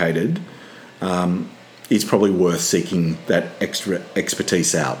feel educated, it's probably worth seeking that extra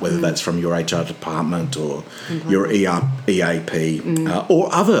expertise out, whether that's from your HR department or your EAP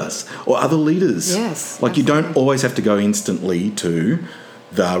or others or other leaders. Yes. Like, you don't always have to go instantly to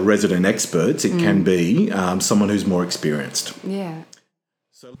the resident experts. It can be someone who's more experienced. Yeah.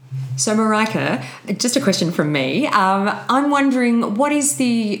 So, Marika, just a question from me. I'm wondering,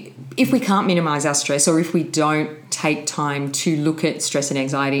 if we can't minimise our stress, or if we don't take time to look at stress and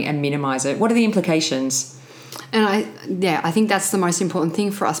anxiety and minimise it, what are the implications? And I think that's the most important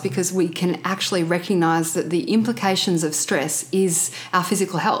thing for us, because we can actually recognise that the implications of stress is our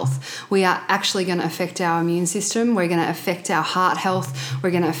physical health. We are actually going to affect our immune system. We're going to affect our heart health.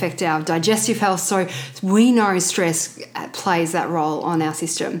 We're going to affect our digestive health. So we know stress plays that role on our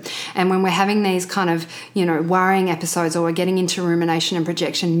system. And when we're having these kind of, worrying episodes, or we're getting into rumination and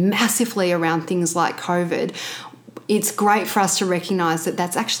projection massively around things like COVID, it's great for us to recognise that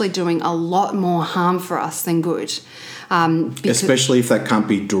that's actually doing a lot more harm for us than good. Especially if that can't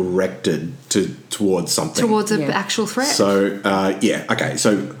be directed towards something. Towards an actual threat. So, okay.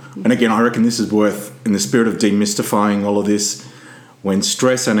 So, and again, I reckon this is worth, in the spirit of demystifying all of this, when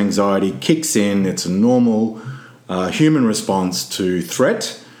stress and anxiety kicks in, it's a normal human response to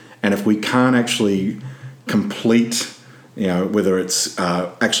threat. And if we can't actually complete, whether it's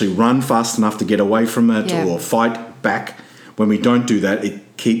actually run fast enough to get away from it or fight back, when we don't do that, it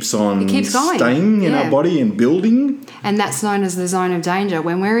keeps on staying in our body and building. And that's known as the zone of danger.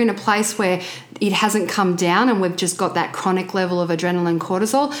 When we're in a place where it hasn't come down and we've just got that chronic level of adrenaline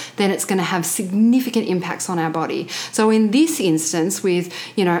cortisol, then it's going to have significant impacts on our body. So in this instance, with,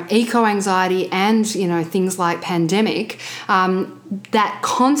 eco-anxiety and, things like pandemic, that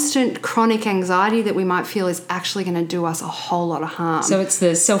constant chronic anxiety that we might feel is actually going to do us a whole lot of harm. So it's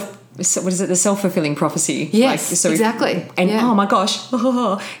the self-fulfilling prophecy? Yes, exactly. Oh my gosh,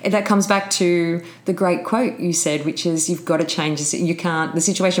 and that comes back to the great quote you said, which is, you've got to change. The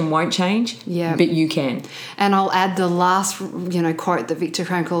situation won't change, but you can. And I'll add the last, quote that Viktor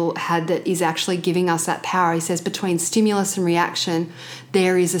Frankl had that is actually giving us that power. He says, between stimulus and reaction,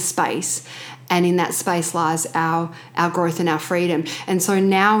 there is a space. And in that space lies our growth and our freedom. And so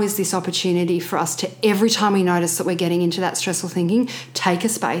now is this opportunity for us to, every time we notice that we're getting into that stressful thinking, take a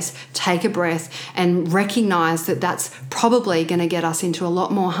space, take a breath, and recognize that that's probably going to get us into a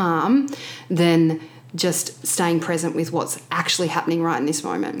lot more harm than just staying present with what's actually happening right in this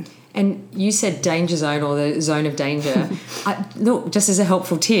moment. And you said danger zone or the zone of danger. Look, just as a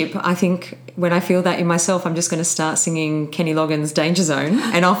helpful tip, I think when I feel that in myself, I'm just going to start singing Kenny Loggins' Danger Zone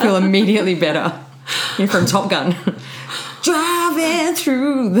and I'll feel immediately better. You're from Top Gun. Driving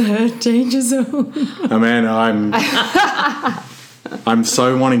through the danger zone. Oh, man, I'm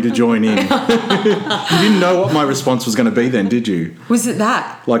so wanting to join in. You didn't know what my response was going to be then, did you? Was it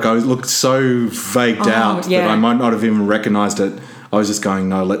that? Like I looked so vagued out that I might not have even recognised it. I was just going,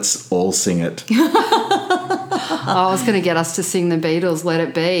 no, let's all sing it. I was going to get us to sing the Beatles' Let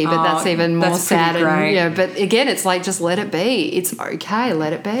It Be, but that's even more sad. And, but again, it's like, just let it be. It's okay,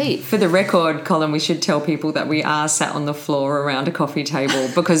 let it be. For the record, Colin, we should tell people that we are sat on the floor around a coffee table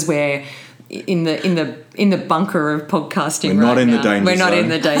because we're in the bunker of podcasting. We're not in the danger zone. We're not in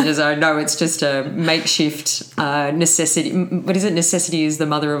the danger zone. No, it's just a makeshift necessity. What is it? Necessity is the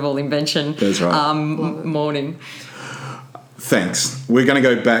mother of all invention. That's right. Morning. Thanks. We're going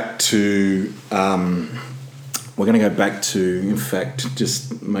to go back to. In fact,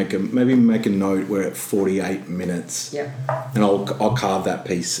 just make a note. We're at 48 minutes. Yeah. And I'll carve that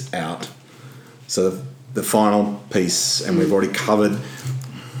piece out. So the final piece, and we've already covered.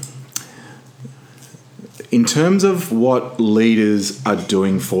 In terms of what leaders are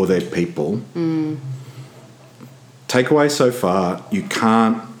doing for their people, takeaway so far: you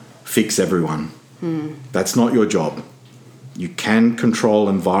can't fix everyone. That's not your job. You can control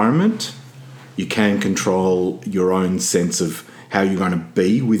environment. You can control your own sense of how you're going to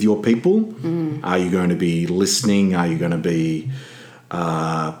be with your people. Are you going to be listening? Are you going to be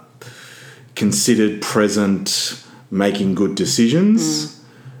considered, present, making good decisions,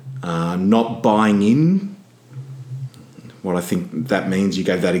 not buying in? What I think that means, you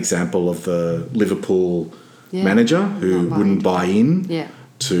gave that example of the Liverpool manager who wouldn't buy in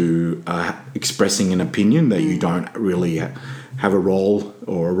to expressing an opinion that you don't really have a role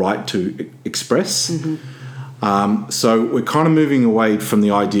or a right to express. So we're kind of moving away from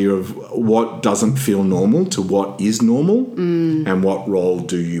the idea of what doesn't feel normal to what is normal and what role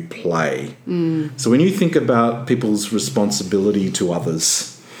do you play. So when you think about people's responsibility to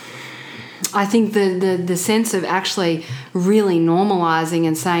others, I think the sense of actually really normalising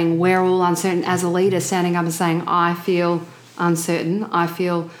and saying we're all uncertain, as a leader standing up and saying I feel uncertain, I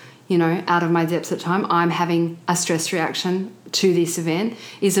feel, out of my depths at time, I'm having a stress reaction to this event,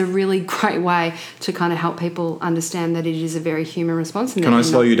 is a really great way to kind of help people understand that it is a very human response. And can I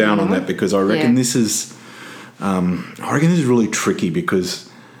slow you down on that? Because I reckon this is really tricky, because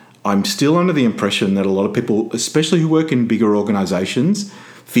I'm still under the impression that a lot of people, especially who work in bigger organisations,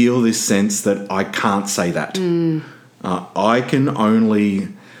 feel this sense that I can't say that. I can only,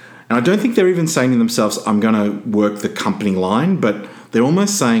 and I don't think they're even saying to themselves, I'm going to work the company line, but they're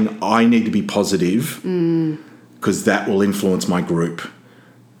almost saying I need to be positive because that will influence my group.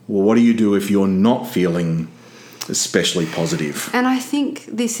 Well, what do you do if you're not feeling especially positive? And I think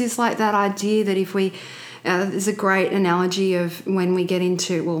this is like that idea that if we... there's a great analogy of when we get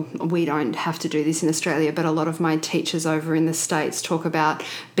into, well, we don't have to do this in Australia, but a lot of my teachers over in the States talk about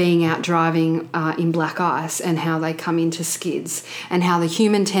being out driving in black ice and how they come into skids, and how the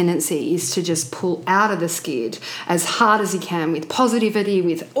human tendency is to just pull out of the skid as hard as you can with positivity,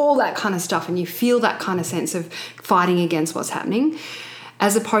 with all that kind of stuff, and you feel that kind of sense of fighting against what's happening.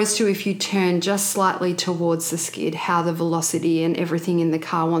 As opposed to if you turn just slightly towards the skid, how the velocity and everything in the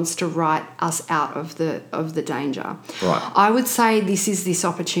car wants to write us out of the danger. Right. I would say this is this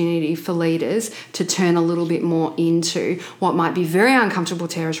opportunity for leaders to turn a little bit more into what might be very uncomfortable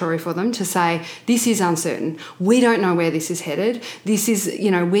territory for them, to say, this is uncertain. We don't know where this is headed. This is,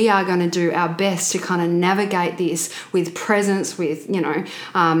 we are going to do our best to kind of navigate this with presence, with, the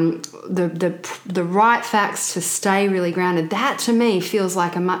right facts, to stay really grounded. That to me feels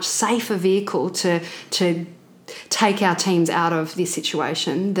like a much safer vehicle to take our teams out of this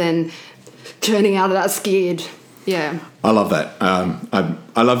situation than turning out of that skid. Yeah, I love that.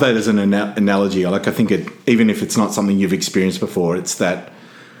 I love that as an analogy. I think it, even if it's not something you've experienced before, it's that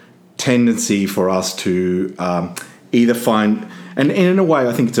tendency for us to either find, and in a way,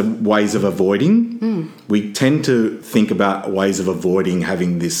 I think it's ways of avoiding. We tend to think about ways of avoiding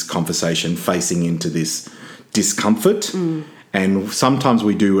having this conversation, facing into this discomfort. And sometimes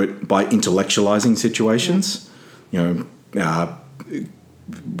we do it by intellectualizing situations,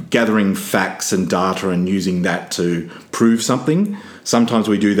 gathering facts and data and using that to prove something. Sometimes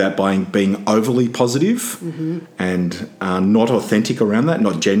we do that by being overly positive and not authentic around that,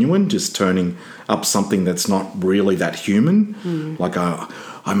 not genuine, just turning up something that's not really that human. Like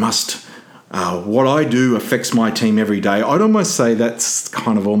I must... what I do affects my team every day. I'd almost say that's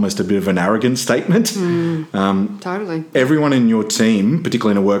kind of almost a bit of an arrogant statement. Totally. Everyone in your team,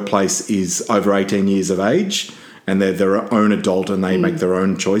 particularly in a workplace, is over 18 years of age and they're their own adult and they make their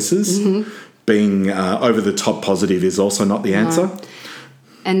own choices. Being over the top positive is also not the answer. No.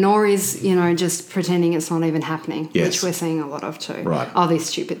 And nor is, just pretending it's not even happening, Yes. which we're seeing a lot of too. Right. Oh, this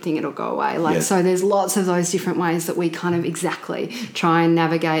stupid thing, it'll go away. Yes. So there's lots of those different ways that we kind of exactly try and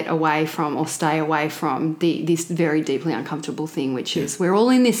navigate away from or stay away from this very deeply uncomfortable thing, which is we're all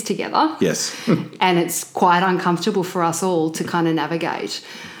in this together. Yes. And it's quite uncomfortable for us all to kind of navigate.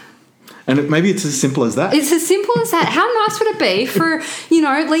 And maybe it's as simple as that. It's as simple as that. How nice would it be for,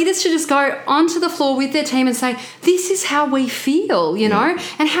 leaders to just go onto the floor with their team and say, this is how we feel,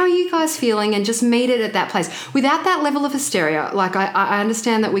 and how are you guys feeling, and just meet it at that place without that level of hysteria. Like, I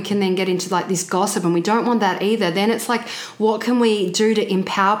understand that we can then get into like this gossip, and we don't want that either. Then it's like, what can we do to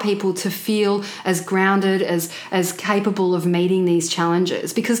empower people to feel as grounded, as capable of meeting these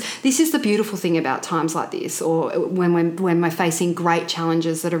challenges? Because this is the beautiful thing about times like this, or when we're facing great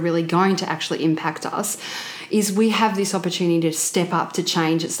challenges that are really going to actually impact us, is we have this opportunity to step up, to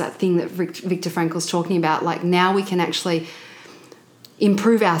change. It's that thing that Viktor Frankl's talking about. Like, now we can actually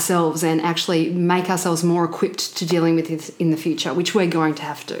improve ourselves and actually make ourselves more equipped to dealing with it in the future, which we're going to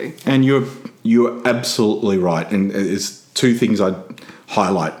have to. And you're absolutely right. And there's two things I'd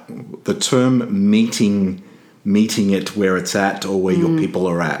highlight. The term meeting it where it's at or where your people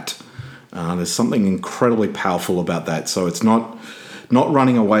are at. There's something incredibly powerful about that. So it's not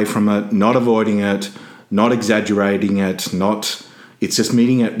running away from it, not avoiding it, not exaggerating it, it's just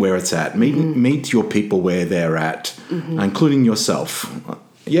meeting it where it's at. Meet your people where they're at, including yourself.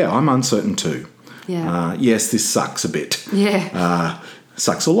 Yeah, I'm uncertain too. Yeah. Yes, this sucks a bit. Yeah.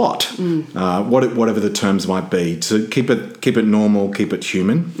 Sucks a lot. Whatever the terms might be, to keep it normal, keep it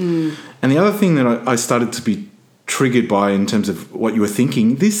human. And the other thing that I started to be triggered by in terms of what you were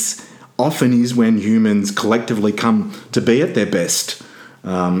thinking, this often is when humans collectively come to be at their best.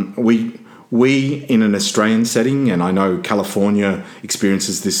 We in an Australian setting, and I know California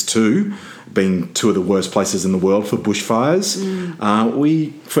experiences this too, being two of the worst places in the world for bushfires.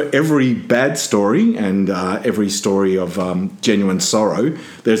 For every bad story and every story of genuine sorrow,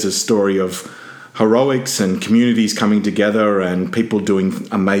 there's a story of heroics and communities coming together and people doing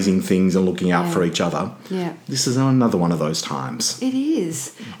amazing things and looking out for each other. Yeah. This is another one of those times. It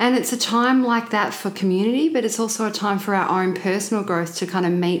is. And it's a time like that for community, but it's also a time for our own personal growth to kind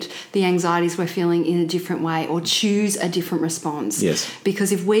of meet the anxieties we're feeling in a different way or choose a different response. Yes.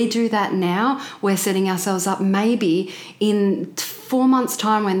 Because if we do that now, we're setting ourselves up maybe in 4 months'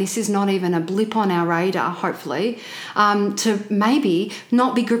 time, when this is not even a blip on our radar, hopefully, to maybe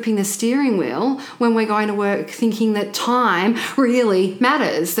not be gripping the steering wheel when we're going to work thinking that time really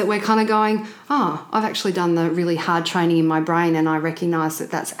matters, that we're kind of going, oh, I've actually done the really hard training in my brain and I recognise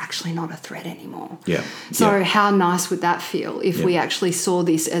that that's actually not a threat anymore. Yeah. So how nice would that feel if we actually saw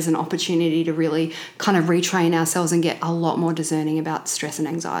this as an opportunity to really kind of retrain ourselves and get a lot more discerning about stress and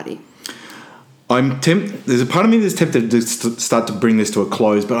anxiety? There's a part of me that's tempted to start to bring this to a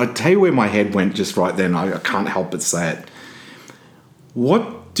close, but I tell you where my head went just right then. I can't help but say it.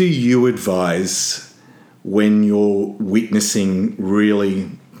 What do you advise when you're witnessing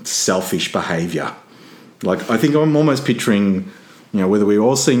really selfish behaviour? Like, I think I'm almost picturing, whether we're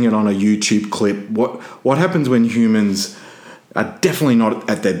all seeing it on a YouTube clip, what happens when humans are definitely not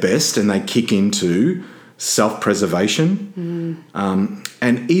at their best and they kick into self-preservation.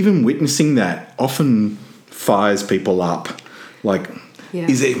 And even witnessing that often fires people up.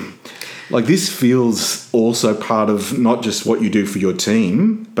 Is it like this feels also part of not just what you do for your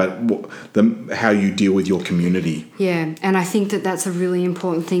team, but how you deal with your community. Yeah, and I think that that's a really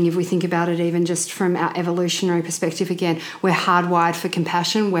important thing if we think about it even just from our evolutionary perspective. Again, we're hardwired for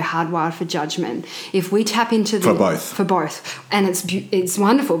compassion, we're hardwired for judgment. If we tap into For both. And it's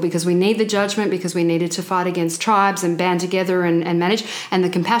wonderful because we need the judgment because we needed to fight against tribes and band together and manage. And the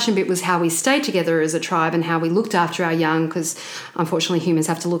compassion bit was how we stayed together as a tribe and how we looked after our young, because unfortunately humans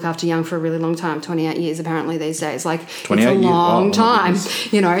have to look after young for a really long time, 28 years apparently these days. Like, it's a long time,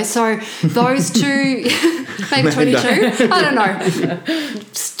 So those two, maybe 22, I don't know.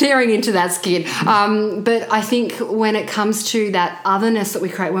 staring into that skin. But I think when it comes to that otherness that we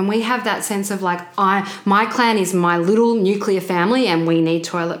create, when we have that sense of like, my clan is my little nuclear family and we need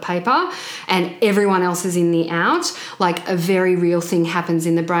toilet paper and everyone else is in the out, like a very real thing happens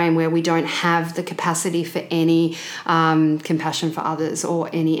in the brain where we don't have the capacity for any compassion for others or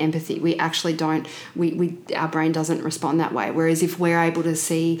any empathy. We actually don't, our brain doesn't respond that way. Whereas if we're able to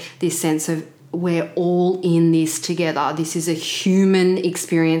see this sense of we're all in this together, this is a human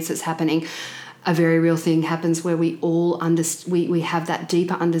experience that's happening, a very real thing happens where we all we have that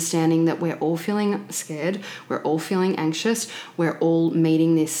deeper understanding that we're all feeling scared, we're all feeling anxious, we're all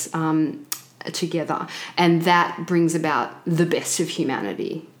meeting this together, and that brings about the best of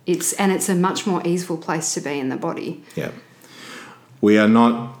humanity. It's a much more easeful place to be in the body. Yeah, we are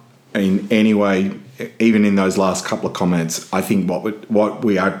not in any way, even in those last couple of comments, I think what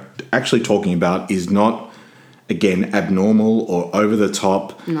we are actually talking about is not, again, abnormal or over the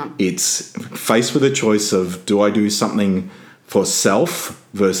top. No. It's faced with a choice of, do I do something for self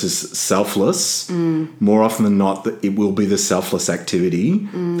versus selfless? More often than not, it will be the selfless activity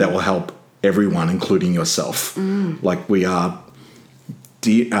that will help everyone, including yourself. Like we live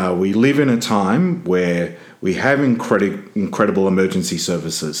in a time where we have incredible emergency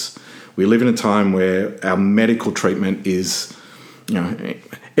services. We live in a time where our medical treatment is,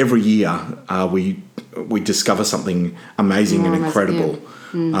 every year we discover something amazing and incredible.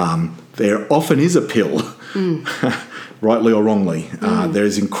 Yeah. There often is a pill, rightly or wrongly. There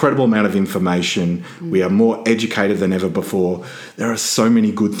is incredible amount of information. We are more educated than ever before. There are so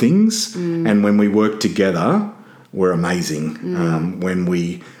many good things, and when we work together, we're amazing. When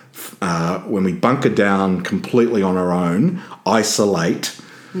we bunker down completely on our own, isolate,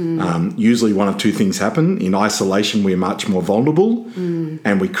 usually one of two things happen. In isolation, we're much more vulnerable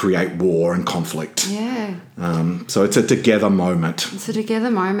and we create war and conflict. Yeah. So it's a together moment. It's a together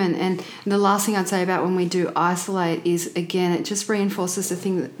moment. And the last thing I'd say about when we do isolate is, again, it just reinforces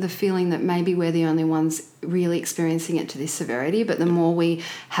the feeling that maybe we're the only ones really experiencing it to this severity. But the more we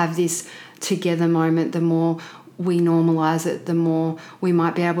have this together moment, the more we normalise it, the more we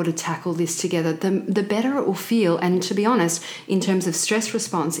might be able to tackle this together, the better it will feel. And to be honest, in terms of stress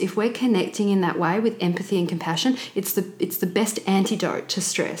response, if we're connecting in that way with empathy and compassion, it's the best antidote to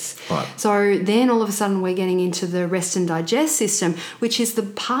stress. Right. So then all of a sudden we're getting into the rest and digest system, which is the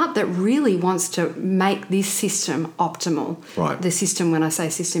part that really wants to make this system optimal. Right. The system, when I say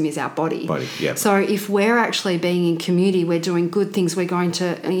system, is our body. Body, yeah. So if we're actually being in community, we're doing good things, we're going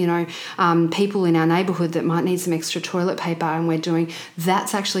to, people in our neighbourhood that might need some extra toilet paper, and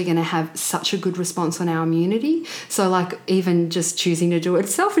that's actually going to have such a good response on our immunity. So like even just choosing to do it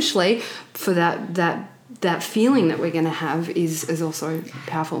selfishly for that feeling that we're going to have is also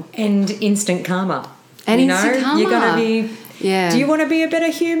powerful. And instant karma. Instant karma. You're going to be, yeah. Do you want to be a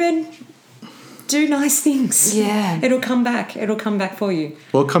better human? Do nice things. Yeah. It'll come back. It'll come back for you.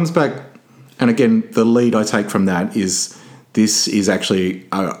 Well, it comes back, and again, the lead I take from that is this is actually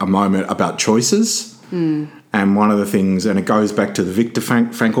a moment about choices. And one of the things, and it goes back to the Viktor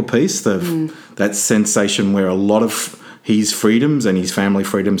Frankl piece, that sensation where a lot of his freedoms and his family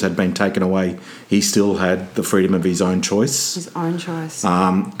freedoms had been taken away, he still had the freedom of his own choice. His own choice.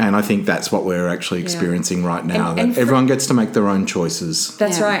 And I think that's what we're actually experiencing right now, that everyone gets to make their own choices.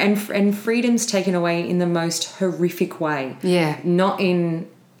 That's right. And freedom's taken away in the most horrific way. Yeah. Not in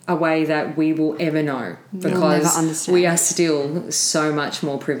a way that we will ever know, because we are still so much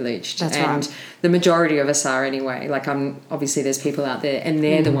more privileged. That's and right. The majority of us are anyway. Like obviously there's people out there, and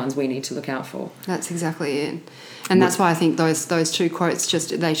they're the ones we need to look out for. That's exactly it. And that's why I think those two quotes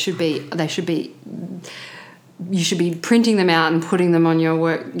you should be printing them out and putting them on your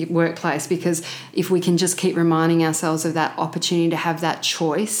workplace, because if we can just keep reminding ourselves of that opportunity to have that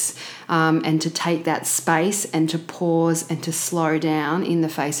choice, and to take that space and to pause and to slow down in the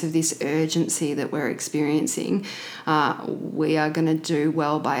face of this urgency that we're experiencing, we are going to do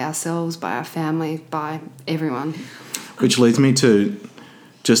well by ourselves, by our family, by everyone. Which leads me to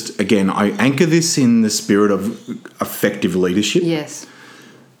just, again, I anchor this in the spirit of effective leadership. Yes.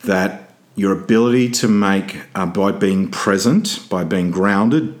 That your ability to make, by being present, by being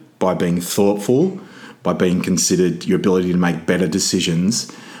grounded, by being thoughtful, by being considered, your ability to make better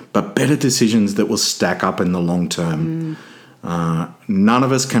decisions, but better decisions that will stack up in the long term. None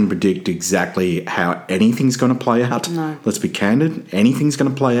of us can predict exactly how anything's going to play out. No. Let's be candid. Anything's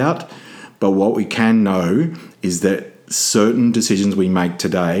going to play out. But what we can know is that certain decisions we make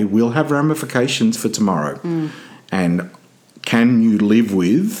today will have ramifications for tomorrow. And can you live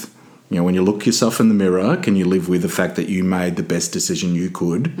with, when you look yourself in the mirror, can you live with the fact that you made the best decision you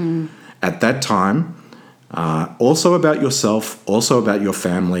could at that time, Also about yourself, also about your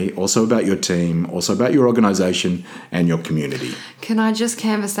family, also about your team, also about your organisation and your community. Can I just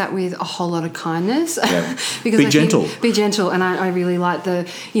canvas that with a whole lot of kindness? Yeah. Because Be gentle. Be gentle. And I really like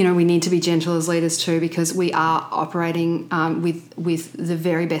we need to be gentle as leaders too, because we are operating with the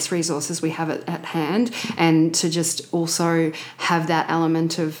very best resources we have at hand, and to just also have that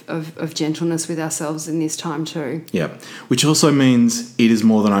element of gentleness with ourselves in this time too. Yeah. Which also means it is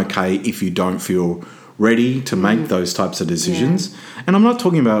more than okay if you don't feel ready to make those types of decisions. Yeah. And I'm not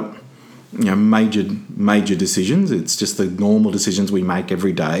talking about major decisions. It's just the normal decisions we make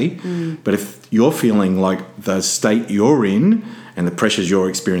every day. But if you're feeling like the state you're in and the pressures you're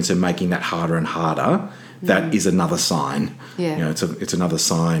experiencing are making that harder and harder, that is another sign. Yeah. It's another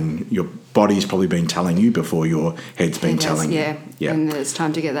sign. Your body's probably been telling you before your head's been telling you. Yeah. And it's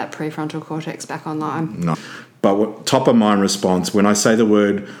time to get that prefrontal cortex back online. No. But top of mind response, when I say the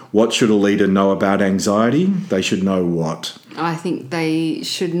word, what should a leader know about anxiety? They should know what? I think they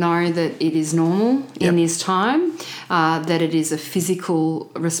should know that it is normal in this time, that it is a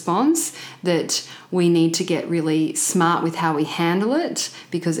physical response, that we need to get really smart with how we handle it,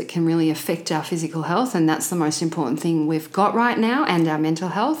 because it can really affect our physical health, and that's the most important thing we've got right now, and our mental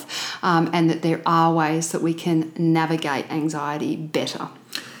health, and that there are ways that we can navigate anxiety better.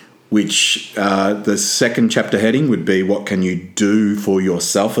 Which the second chapter heading would be, what can you do for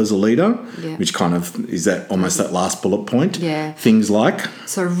yourself as a leader? Yeah. Which kind of is that almost that last bullet point. Yeah. Things like?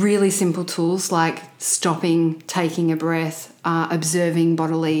 So really simple tools like stopping, taking a breath, observing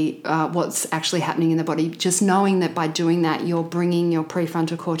bodily what's actually happening in the body. Just knowing that by doing that, you're bringing your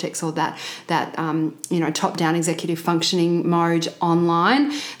prefrontal cortex, or that top-down executive functioning mode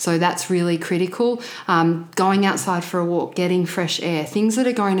online. So that's really critical. Going outside for a walk, getting fresh air, things that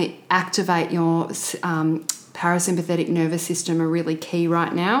are going to activate your parasympathetic nervous system are really key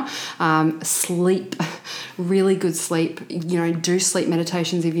right now. Sleep, really good sleep. Do sleep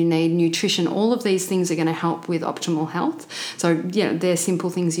meditations if you need. Nutrition, all of these things are going to help with optimal health. So, they're simple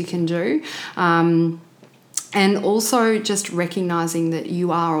things you can do. And also just recognizing that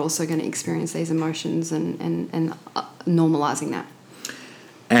you are also going to experience these emotions and normalizing that.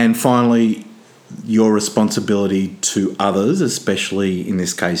 And finally, your responsibility to others, especially in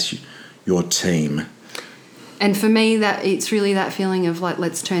this case, your team. And for me, that it's really that feeling of like,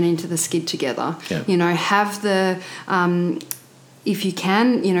 let's turn into the skid together. Yeah. Have the, if you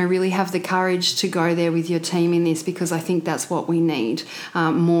can, really have the courage to go there with your team in this, because I think that's what we need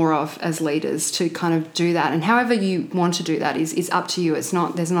more of as leaders, to kind of do that. And however you want to do that is up to you. There's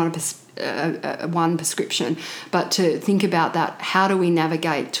not a one prescription, but to think about that, how do we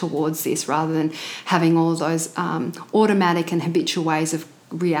navigate towards this, rather than having all of those automatic and habitual ways of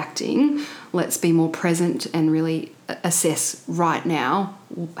reacting. Let's be more present and really assess right now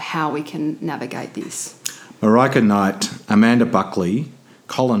how we can navigate this. Marika Knight, Amanda Buckley,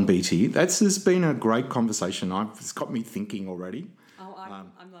 Colin Beattie. This has been a great conversation. It's got me thinking already.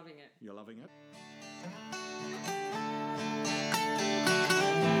 I'm loving it. You're loving it?